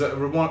games that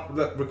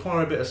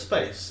require a bit of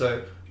space.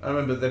 So I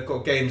remember they've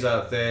got games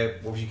out there.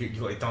 Obviously, you've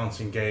got like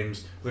dancing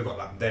games. They've got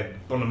like they're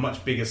on a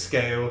much bigger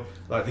scale.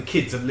 Like the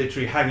kids are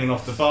literally hanging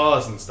off the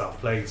bars and stuff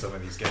playing some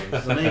of these games.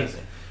 It's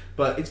amazing.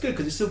 But it's good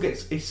because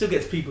it still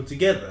gets people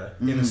together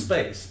in a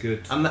space.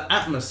 Good. And the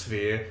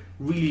atmosphere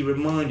really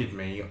reminded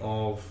me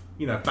of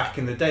back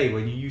in the day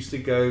when you used to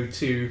go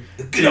to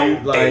good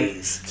old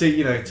days.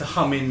 to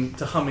hum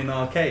in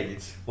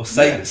arcades. Well,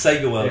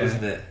 Sega World, Yeah.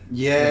 isn't it?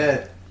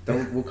 Yeah,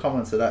 we'll come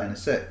on to that in a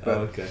sec. But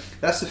Oh, okay.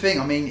 that's the thing.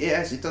 I mean,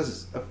 it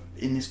does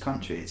in this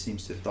country. It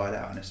seems to have died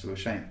out, and it's a real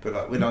shame. But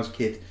like when I was a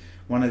kid,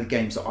 one of the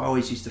games that I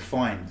always used to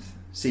find,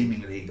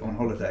 seemingly on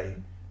holiday.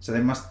 So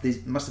there must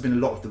have been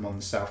a lot of them on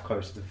the south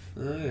coast of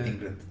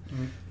England.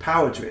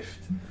 Power Drift,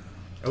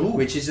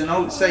 which is an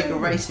old Sega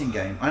racing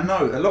game. I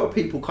know a lot of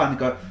people kind of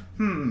go,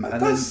 and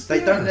then they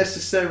don't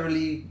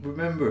necessarily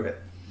remember it.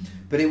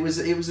 But it was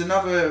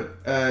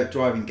another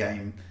driving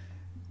game,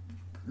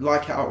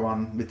 like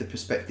Outrun, with the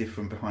perspective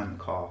from behind the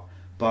car.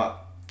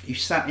 But you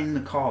sat in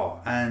the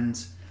car,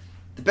 and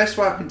the best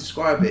way I can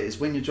describe it is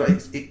when you're driving,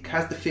 it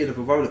has the feel of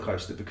a roller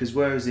coaster, because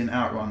whereas in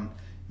Outrun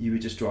you were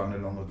just driving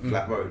along a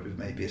flat road with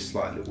maybe a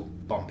slight little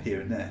bump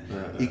here and there.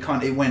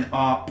 It went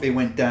up, it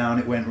went down,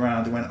 it went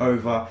round, it went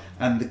over,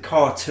 and the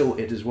car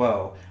tilted as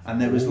well.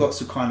 And there was lots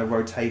of kind of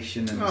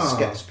rotation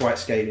and sprite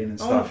scaling and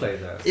I want to stuff. play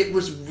that. It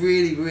was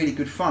really, really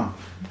good fun.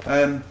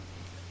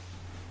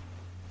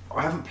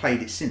 I haven't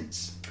played it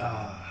since.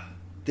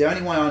 The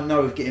only way I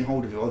know of getting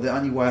hold of it, or the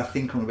only way I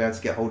think I'm going to be able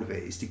to get hold of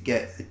it, is to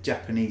get a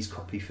Japanese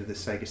copy for the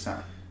Sega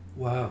Saturn.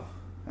 Wow.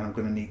 And I'm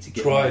going to need to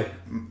get Try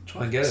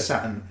and get it.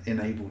 Saturn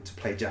enabled to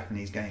play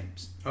Japanese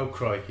games. Oh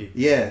crikey!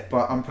 Yeah,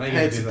 but I'm How are you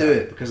prepared gonna to do do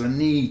that? it because I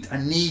need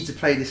to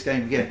play this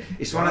game again.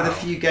 It's one of the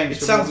few games. It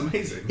from sounds one-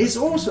 amazing. It's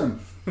awesome.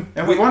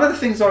 And one of the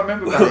things I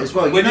remember about it as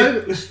well, you When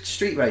know,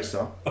 Street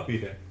Racer. Oh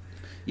yeah.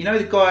 You know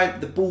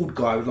the bald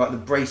guy with like the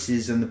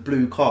braces and the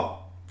blue car.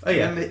 Oh,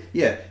 yeah. Remember?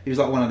 Yeah, he was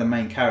like one of the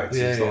main characters,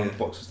 Yeah, like yeah. on the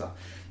box and stuff.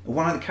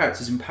 One of the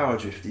characters in Power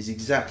Drift is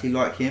exactly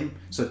like him,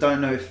 so I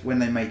don't know if when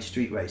they made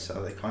Street Racer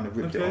they kind of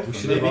ripped it Okay. off. We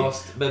from should have maybe.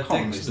 asked Bev Can't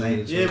remember Dings his to name.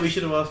 do this. Yeah, we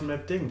should have asked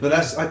Mev Ding. But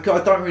I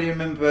don't really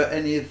remember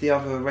any of the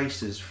other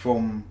racers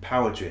from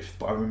Power Drift,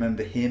 but I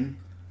remember him.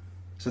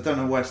 So I don't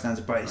know where it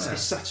stands, but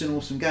it's such an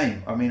awesome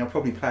game. I mean, I'll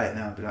probably play it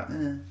now and be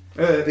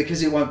like,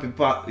 because it won't be.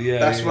 But Yeah,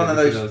 that's yeah, one of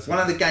because those, one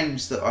of the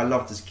games that I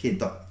loved as a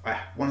kid.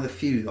 One of the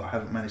few that I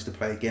haven't managed to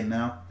play again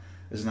now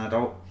as an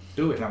adult.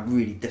 Do it. And I'm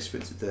really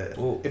desperate to do it.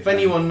 Oh, If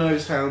anyone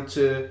knows how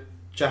to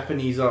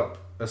Japanese up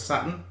a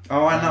Saturn,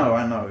 Oh, I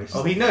know. It's,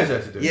 he knows how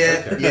to do it.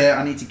 yeah, Okay. yeah.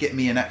 I need to get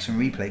me an action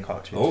replay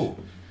cartridge. oh.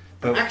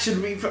 But Action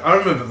replay. I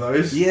remember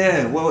those.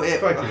 yeah, well,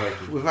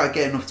 Crikey. without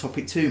getting off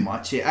topic too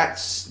much, it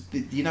acts.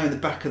 You know, in the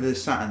back of the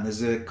Saturn,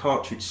 there's a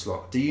cartridge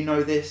slot. Do you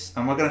know this?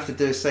 Am I going to have to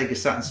do a Sega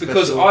Saturn special?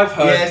 Because I've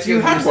heard. Yeah,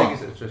 you had one.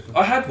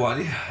 I had one.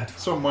 Yeah, I had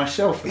It's on my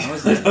shelf now, one.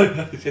 isn't it?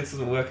 No, it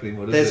doesn't work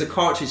anymore. Does There's it? a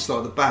cartridge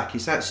slot at the back.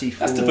 It's actually for.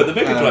 That's to put the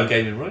Mega Drive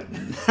game in, right?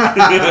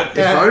 If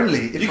only.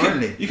 If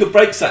only. You could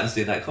break Saturns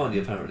doing that, can't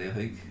you? Apparently, I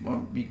think.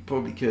 Well, you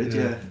probably could.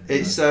 Yeah. Yeah.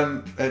 It's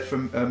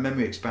from a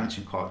memory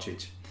expansion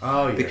cartridge.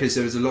 Oh yeah. Because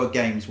there was a lot of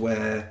games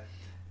where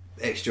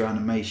extra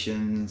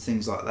animation,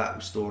 things like that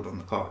were stored on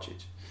the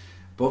cartridge.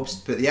 But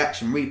the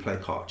action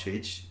replay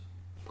cartridge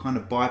kind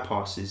of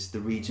bypasses the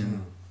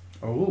region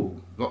Oh,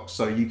 lock,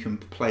 so you can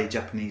play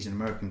Japanese and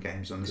American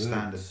games on the Good.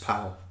 standard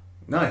PAL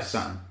nice.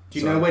 Saturn. Do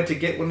you know where to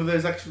get one of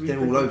those action replay? They're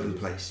all over the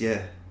place,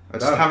 yeah. I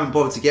just Oh. haven't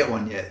bothered to get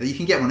one yet. You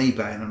can get one on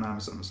eBay and on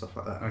Amazon and stuff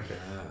like that. Okay.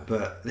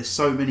 But there's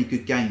so many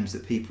good games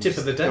that people Tip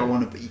of the day. don't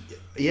want to be.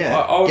 Yeah,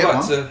 I would get like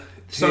one. to.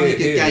 So many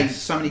good hear games,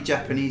 this. so many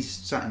Japanese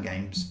Saturn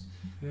games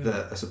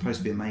that are supposed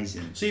to be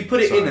amazing. So you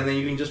put it So- in and then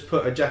you can just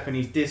put a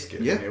Japanese disc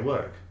in Yeah. and it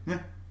work. Yeah.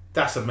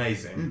 That's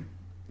amazing.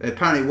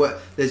 Apparently,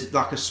 there's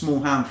like a small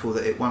handful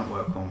that it won't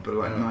work on, but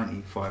like Yeah.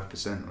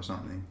 95% or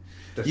something.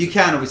 That's- You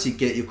can obviously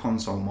get your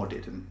console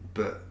modded,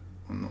 but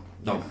I'm not.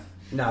 No.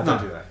 you know. No, No.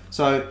 don't do that.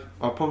 So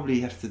I'll probably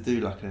have to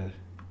do like a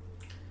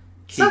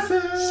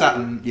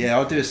Saturn! Yeah,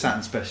 I'll do a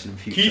Saturn special in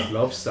future. Keith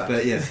loves Saturn.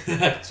 But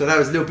yeah, so that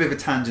was a little bit of a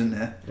tangent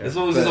there. As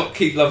long as But- it's not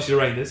Keith Loves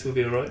Uranus, we'll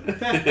be alright.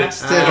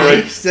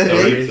 Steady,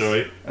 steady.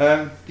 Sorry.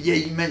 But yeah,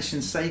 you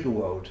mentioned Sega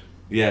World.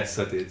 Yes,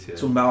 I did. Yeah.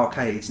 Talking about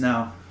arcades.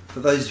 Now, for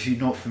those of you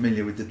not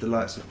familiar with the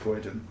delights of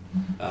Croydon,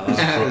 as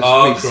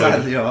Oh, we Croydon.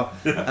 sadly are,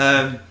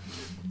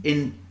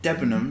 in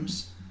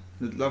Debenhams,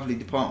 the lovely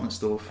department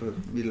store for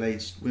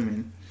middle-aged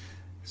women,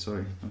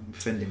 Sorry, I'm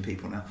offending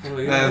people now. Oh,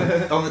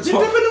 yeah. On the Is it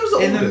top, Debenhams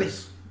or in the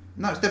Alders?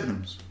 no, it's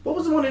Debenhams. What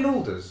was the one in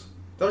Alders?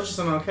 That was just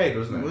an arcade,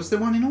 wasn't it? Was there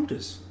one in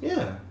Alders?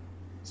 Yeah.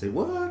 Say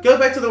what? Go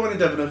back to the one in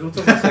Debenhams. We'll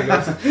talk about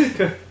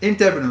Sega. In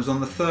Debenhams, on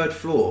the 3rd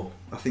floor,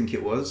 I think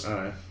it was.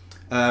 Alright.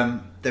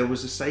 There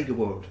was a Sega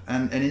World,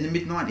 and in the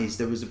mid '90s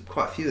there was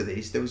quite a few of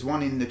these. There was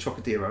one in the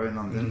Trocadero in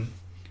London,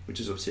 which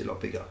is obviously a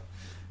lot bigger.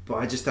 But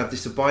I just have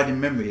this abiding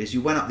memory as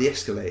you went up the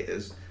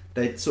escalators,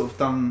 they'd sort of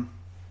done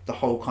the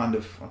whole kind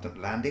of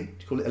landing. Do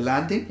you call it a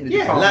landing in a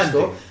department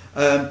store?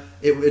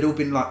 It had all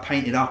been like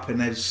painted up, and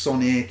there was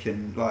Sonic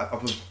and like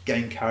other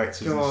game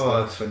characters and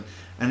stuff,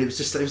 and it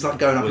was like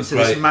going up into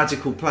this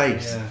magical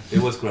place. Yeah.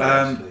 It was great.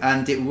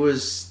 And it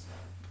was,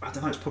 I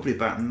don't know, it's probably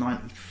about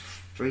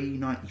 93,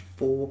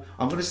 94.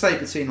 I'm going to say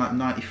between like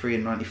 93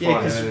 and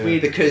 95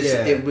 because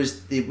it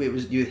was you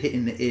were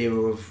hitting the era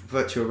of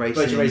Virtua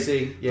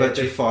Racing,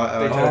 Virtua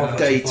Fighter,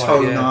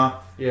 Daytona.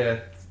 Yeah.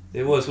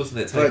 It was,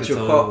 wasn't it?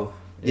 Virtua Cop.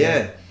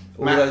 Yeah.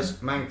 All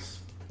those Manx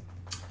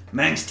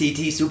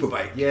TT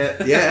Superbike.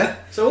 Yeah.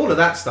 So all of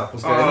that stuff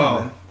was going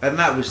on. And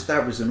that was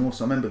an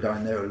awesome. I remember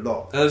going there a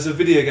lot. There was a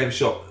video game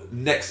shop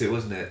next to it,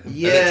 wasn't it?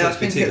 Yeah, I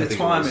think at the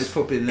time it was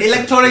probably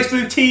Electronics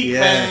Boutique,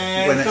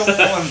 man. When Come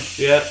on.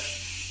 Yeah.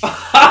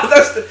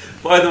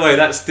 By the way,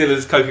 that's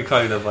Dylan's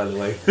Coca-Cola, by the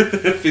way.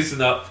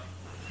 Fizzing up.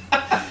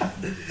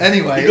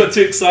 Anyway. You got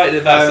too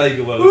excited about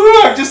Sega World.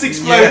 Ooh, I've just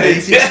exploded.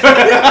 It's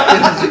exploded.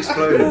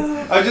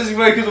 I've just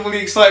exploded because of all the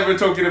excitement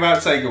talking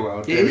about Sega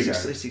World.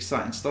 It's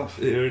exciting stuff.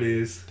 It really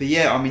is. But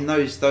yeah, I mean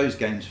those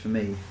games for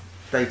me,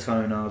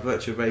 Daytona,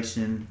 Virtua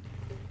Racing.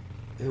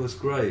 It was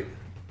great.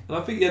 And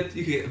I think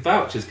you could get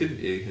vouchers, couldn't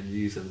you? And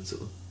use them and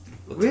sort of.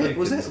 Really?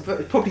 Was it?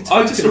 Probably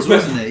I just tokens, remember,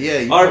 wasn't it?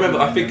 Yeah. I remember.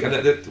 I think I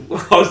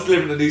was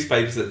delivering the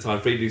newspapers at the time,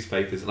 free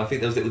newspapers, and I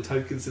think there was little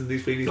tokens in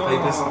these free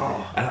newspapers,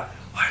 and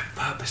I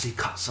purposely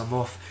cut some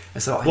off.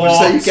 And so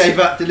you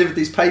delivered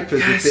these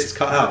papers with bits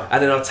cut out,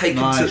 and then I'll take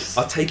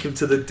them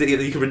to the.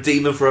 You can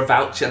redeem them for a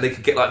voucher, and they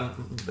could get like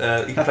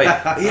you can pay.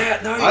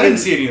 I didn't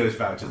see any of those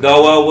vouchers.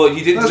 No, well,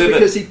 you didn't deliver.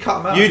 Because he'd cut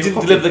them out. You didn't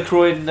deliver the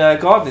Croydon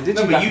Gardener, did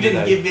you? No, but you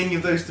didn't give any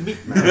of those to me.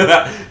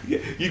 Man.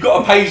 You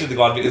got a page of the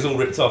Gardener, but it was all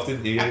ripped off,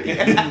 didn't you?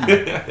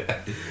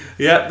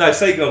 Yeah, no,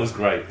 Sega was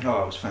great.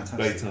 Oh, it was fantastic.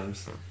 Great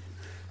times.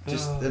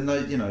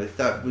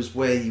 That was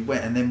where you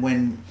went, and then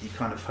when you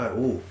kind of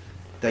heard,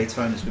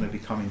 Daytona's going to be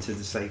coming to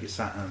the Sega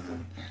Saturn,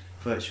 and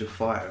Virtua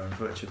Fighter and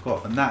Virtua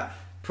Cop, and that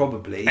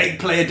probably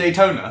 8-player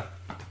Daytona.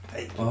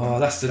 Oh,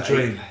 that's the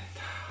dream.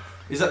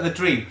 Is that the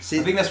dream? See,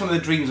 I think that's one of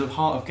the dreams of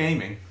Heart of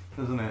Gaming,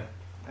 isn't it?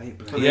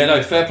 Yeah,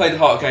 no, fair play to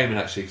Heart of Gaming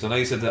actually, because I know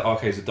you said that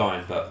arcades are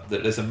dying, but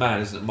there's a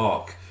man, isn't it,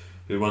 Mark,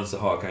 who runs the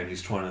Heart of Gaming,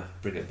 who's trying to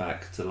bring it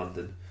back to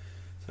London.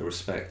 So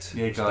respect.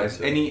 Yeah,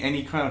 guys.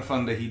 Any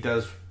crowdfunder he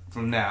does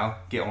from now,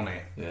 get on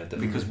it. Yeah,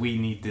 definitely. Because we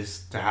need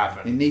this to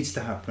happen. It needs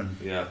to happen.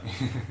 Yeah,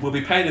 we'll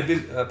be paying a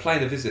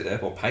visit there,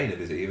 or paying a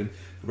visit even.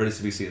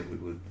 Relatively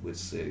soon, we'd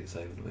see it,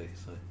 wouldn't we?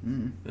 So,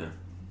 yeah.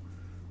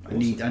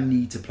 Awesome. I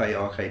need to play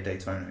Arcade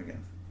Daytona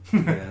again.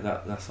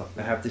 Yeah, that's up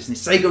They there. have this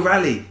Sega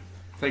Rally.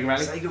 Sega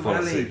I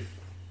Rally. mean,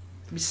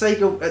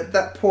 Sega at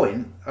that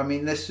point. I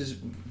mean, this was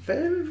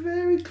very,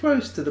 very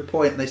close to the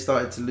point they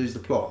started to lose the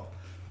plot.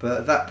 But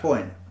at that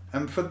point,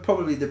 and for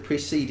probably the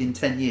preceding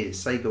 10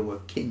 years, Sega were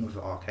king of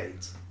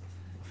arcades.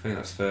 I think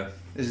that's fair.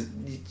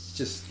 It's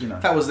just,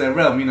 That was their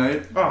realm,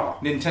 Oh.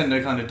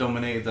 Nintendo kind of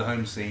dominated the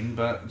home scene,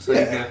 but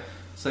Sega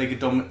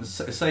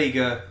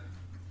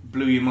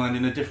blew your mind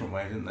in a different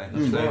way, didn't they?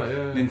 That's So right,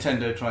 yeah.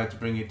 Nintendo tried to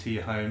bring it to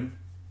your home,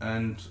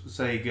 and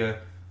Sega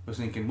was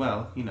thinking,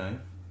 well, you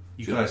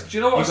guys. Do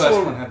you know what I you guys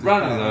saw can't have this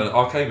randomly power. though, an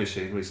arcade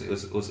machine recently?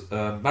 It was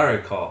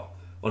Mario Kart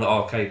on an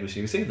arcade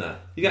machine. Have you seen that?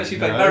 You can actually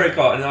play No. Mario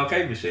Kart in an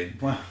arcade machine.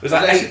 Wow. It was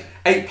like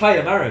eight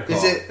player Mario Kart.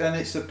 Is it? And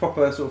it's a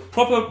proper sort of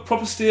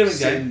Proper steering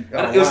game. Oh,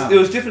 And it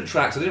was different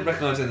tracks. I didn't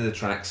recognise any of the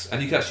tracks,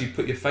 and you could actually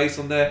put your face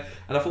on there.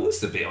 And I thought, this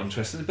is a bit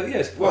interesting. But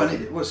yes,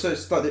 so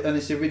it's like and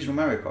it's the original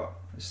Mario Kart.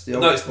 It's the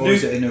old, no, it's or new.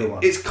 is it a newer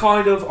one? It's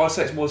kind of, I'd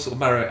say it's more sort of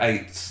Mario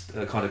 8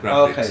 kind of graphics.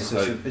 Oh, okay,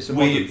 so it's a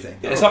modern thing.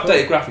 Yeah, it's Oh,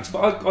 updated graphics, but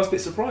I was a bit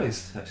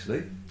surprised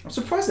actually. I'm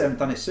surprised they haven't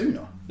done it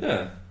sooner.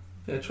 Yeah,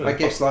 true. I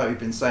guess, like we've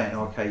been saying,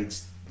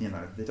 arcades, they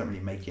don't really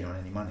make it on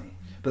any money.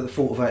 But the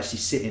thought of actually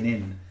sitting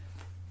in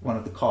one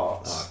of the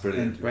carts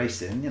brilliant. and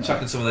racing,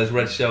 chucking some of those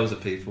red shells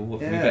at people would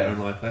be better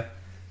on iPad.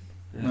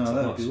 Yeah, no,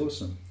 that would be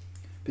awesome.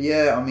 But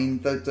yeah, I mean,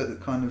 the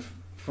kind of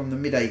from the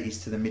mid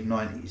 '80s to the mid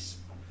 '90s,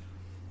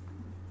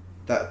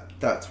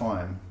 that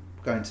time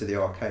going to the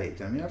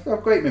arcade. I mean, I've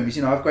got great memories.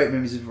 I have great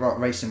memories of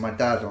racing my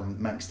dad on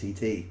Manx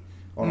TT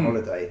on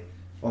holiday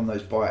on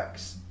those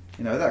bikes.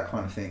 That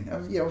kind of thing.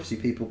 Obviously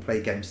people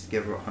play games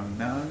together at home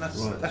now, and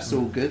that's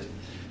all good.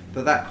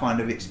 But that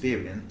kind of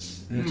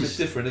experience, it's just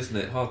different, isn't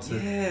it? Hard to.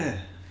 Yeah.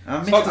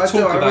 It's hard to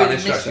talk about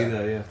unless you're actually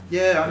there.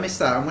 Yeah, I miss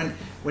that. And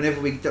whenever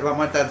we, like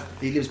my dad,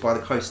 he lives by the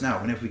coast now.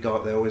 Whenever we go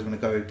up there, I always want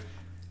to go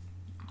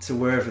to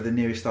wherever the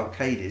nearest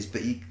arcade is.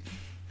 But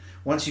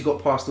once you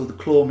got past all the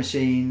claw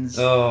machines,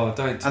 don't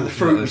talk and the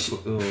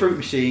fruit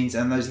machines,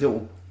 and those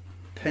little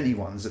penny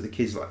ones that the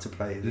kids like to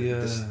play.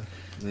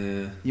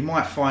 You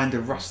might find a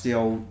rusty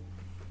old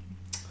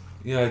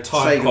Yeah,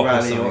 Time Sega Cop or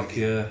Rally or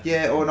something.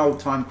 yeah, or an old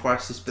Time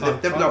Crisis.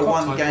 But they've Time like Cop,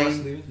 one Time game, Crisis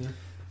even, yeah.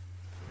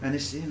 and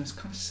it's it's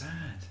kind of sad.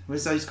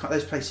 Whereas those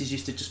places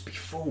used to just be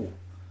full.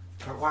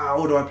 Like, wow,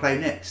 what do I play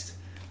next?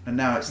 And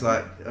now it's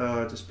like,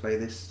 oh, I'll just play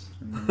this,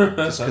 and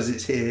just because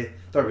it's here.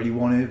 Don't really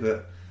want to,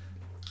 but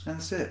and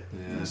that's it.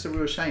 Yeah. That's a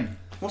real shame.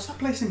 What's that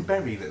place in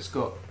Bury that's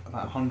got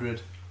about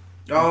 100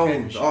 Oh, arcade the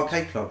machines?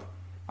 Arcade Club.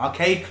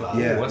 Arcade Club?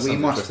 Yeah, that we sounds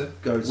must interesting.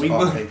 go to We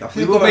will, Arcade Club.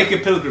 we will make a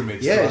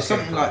pilgrimage. Yeah, to it's Arcade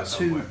something Club like at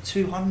some point.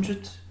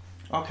 200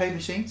 arcade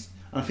machines,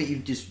 and I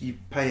think you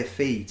pay a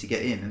fee to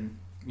get in and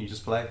You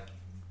just play.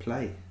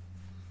 play.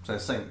 So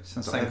it's the same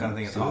Sounds same like kind of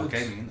thing as good.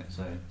 arcading, isn't it?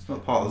 So It's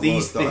not part of the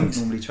These world that things-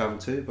 I normally travel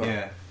to, but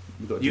yeah,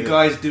 we've got to you do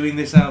guys doing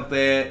this out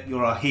there,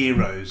 you're our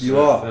heroes. You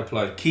are. Fair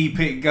play. Keep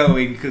it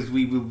going because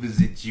we will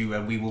visit you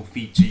and we will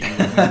feature you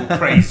and we will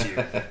praise you.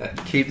 it.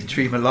 Keep the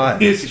dream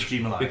alive. It's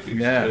Dream Alive.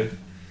 Yeah.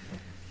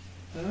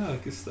 Ah,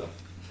 good stuff.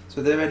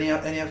 So, are there any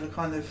other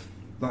kind of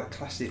like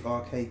classic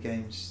arcade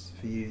games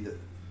for you that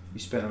you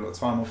spent a lot of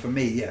time on? For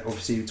me, yeah,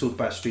 obviously we talked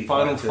about Street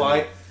Final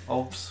Fighter. Fight.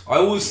 Ops. I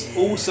always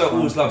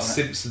loved Fight.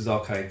 Simpsons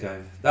arcade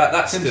game.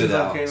 That Simpsons stood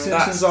out. arcade game.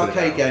 Simpsons That stood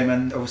arcade out. game,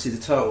 and obviously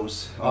the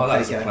Turtles Oh, arcade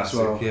that's a game classic. as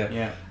well. Yeah.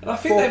 Yeah. And I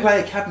think they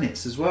Four-player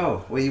cabinets as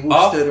well, where you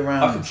all stood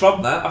around. I can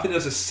trump that. I think there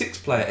was a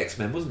 6-player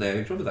X-Men, wasn't there? Do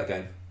you remember that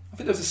game? I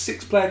think there was a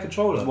 6-player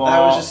controller. Well, That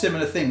was a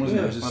similar thing,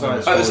 wasn't Yeah. it? It was a I don't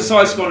know. side. Oh, it was a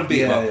side-scrolling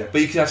beat 'em up, Yeah.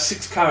 but you could have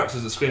 6 characters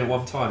on the screen at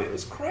one time. It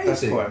was crazy.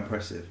 That's quite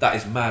impressive. That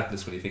is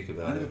madness when you think I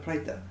about never it.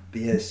 played that,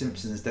 but yeah,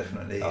 Simpsons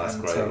definitely, Oh, that's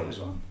and great, the Turtles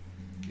yeah. one.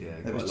 Yeah,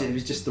 It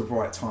was just the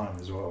right time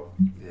as well.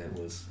 yeah, it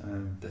was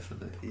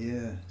definitely.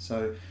 Yeah.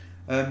 So,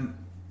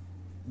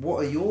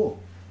 what are your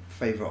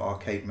favourite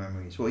arcade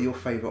memories? What are your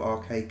favourite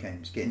arcade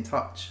games? Get in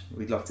touch.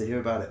 We'd love to hear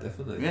about it.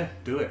 Definitely. Yeah,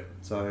 do it.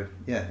 So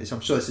yeah,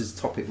 I'm sure this is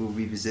a topic we'll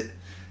revisit.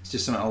 It's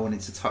just something I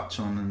wanted to touch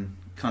on and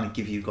kind of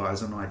give you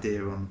guys an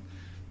idea on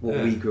what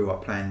Yeah. we grew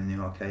up playing in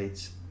the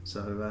arcades.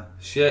 So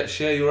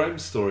Share your own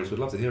stories. We'd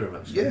love to hear them.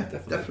 Actually, yeah,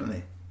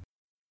 definitely.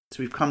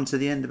 So we've come to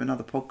the end of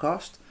another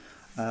podcast.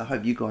 I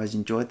hope you guys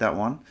enjoyed that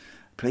one.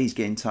 Please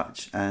get in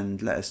touch and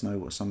let us know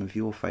what some of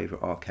your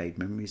favourite arcade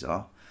memories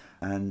are,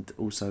 and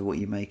also what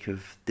you make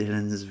of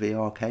Dylan's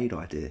VR-cade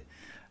idea.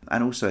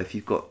 And also, if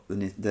you've got the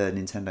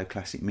Nintendo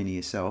Classic Mini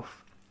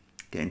yourself,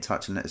 get in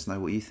touch and let us know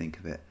what you think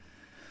of it.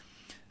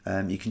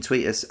 You can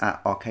tweet us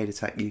at Arcade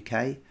Attack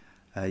UK.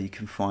 You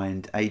can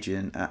find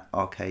Adrian at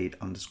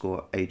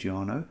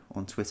arcade_Adriano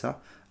on Twitter.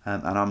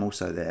 And I'm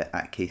also there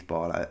at Keith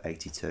Barlow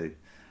 82.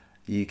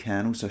 You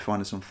can also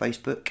find us on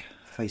Facebook,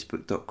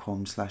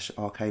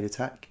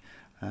 facebook.com/arcadeattack.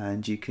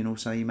 And you can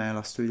also email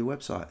us through the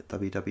website,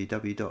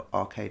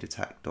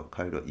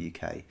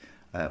 www.arcadeattack.co.uk,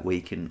 where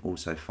you can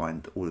also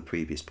find all the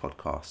previous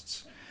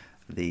podcasts.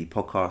 The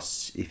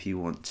podcasts, if you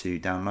want to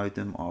download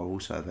them, are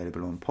also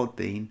available on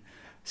Podbean,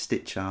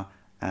 Stitcher,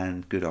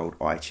 and good old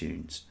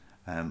iTunes,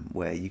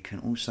 where you can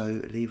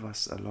also leave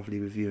us a lovely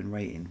review and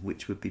rating,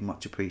 which would be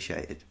much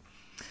appreciated.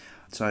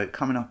 So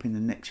coming up in the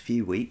next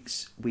few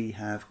weeks, we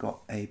have got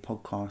a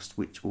podcast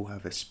which will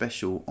have a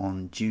special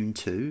on June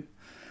 2.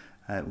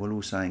 It will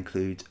also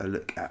include a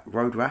look at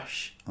Road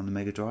Rash on the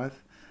Mega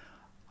Drive,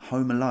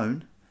 Home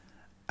Alone,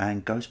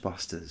 and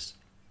Ghostbusters.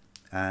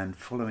 And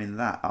following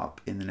that up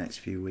in the next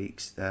few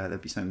weeks, there'll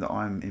be something that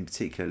I'm in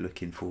particular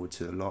looking forward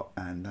to a lot,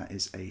 and that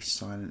is a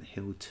Silent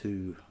Hill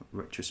 2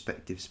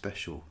 retrospective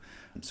special.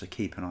 So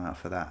keep an eye out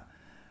for that.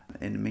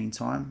 In the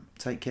meantime,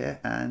 take care,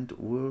 and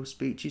we'll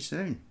speak to you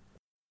soon.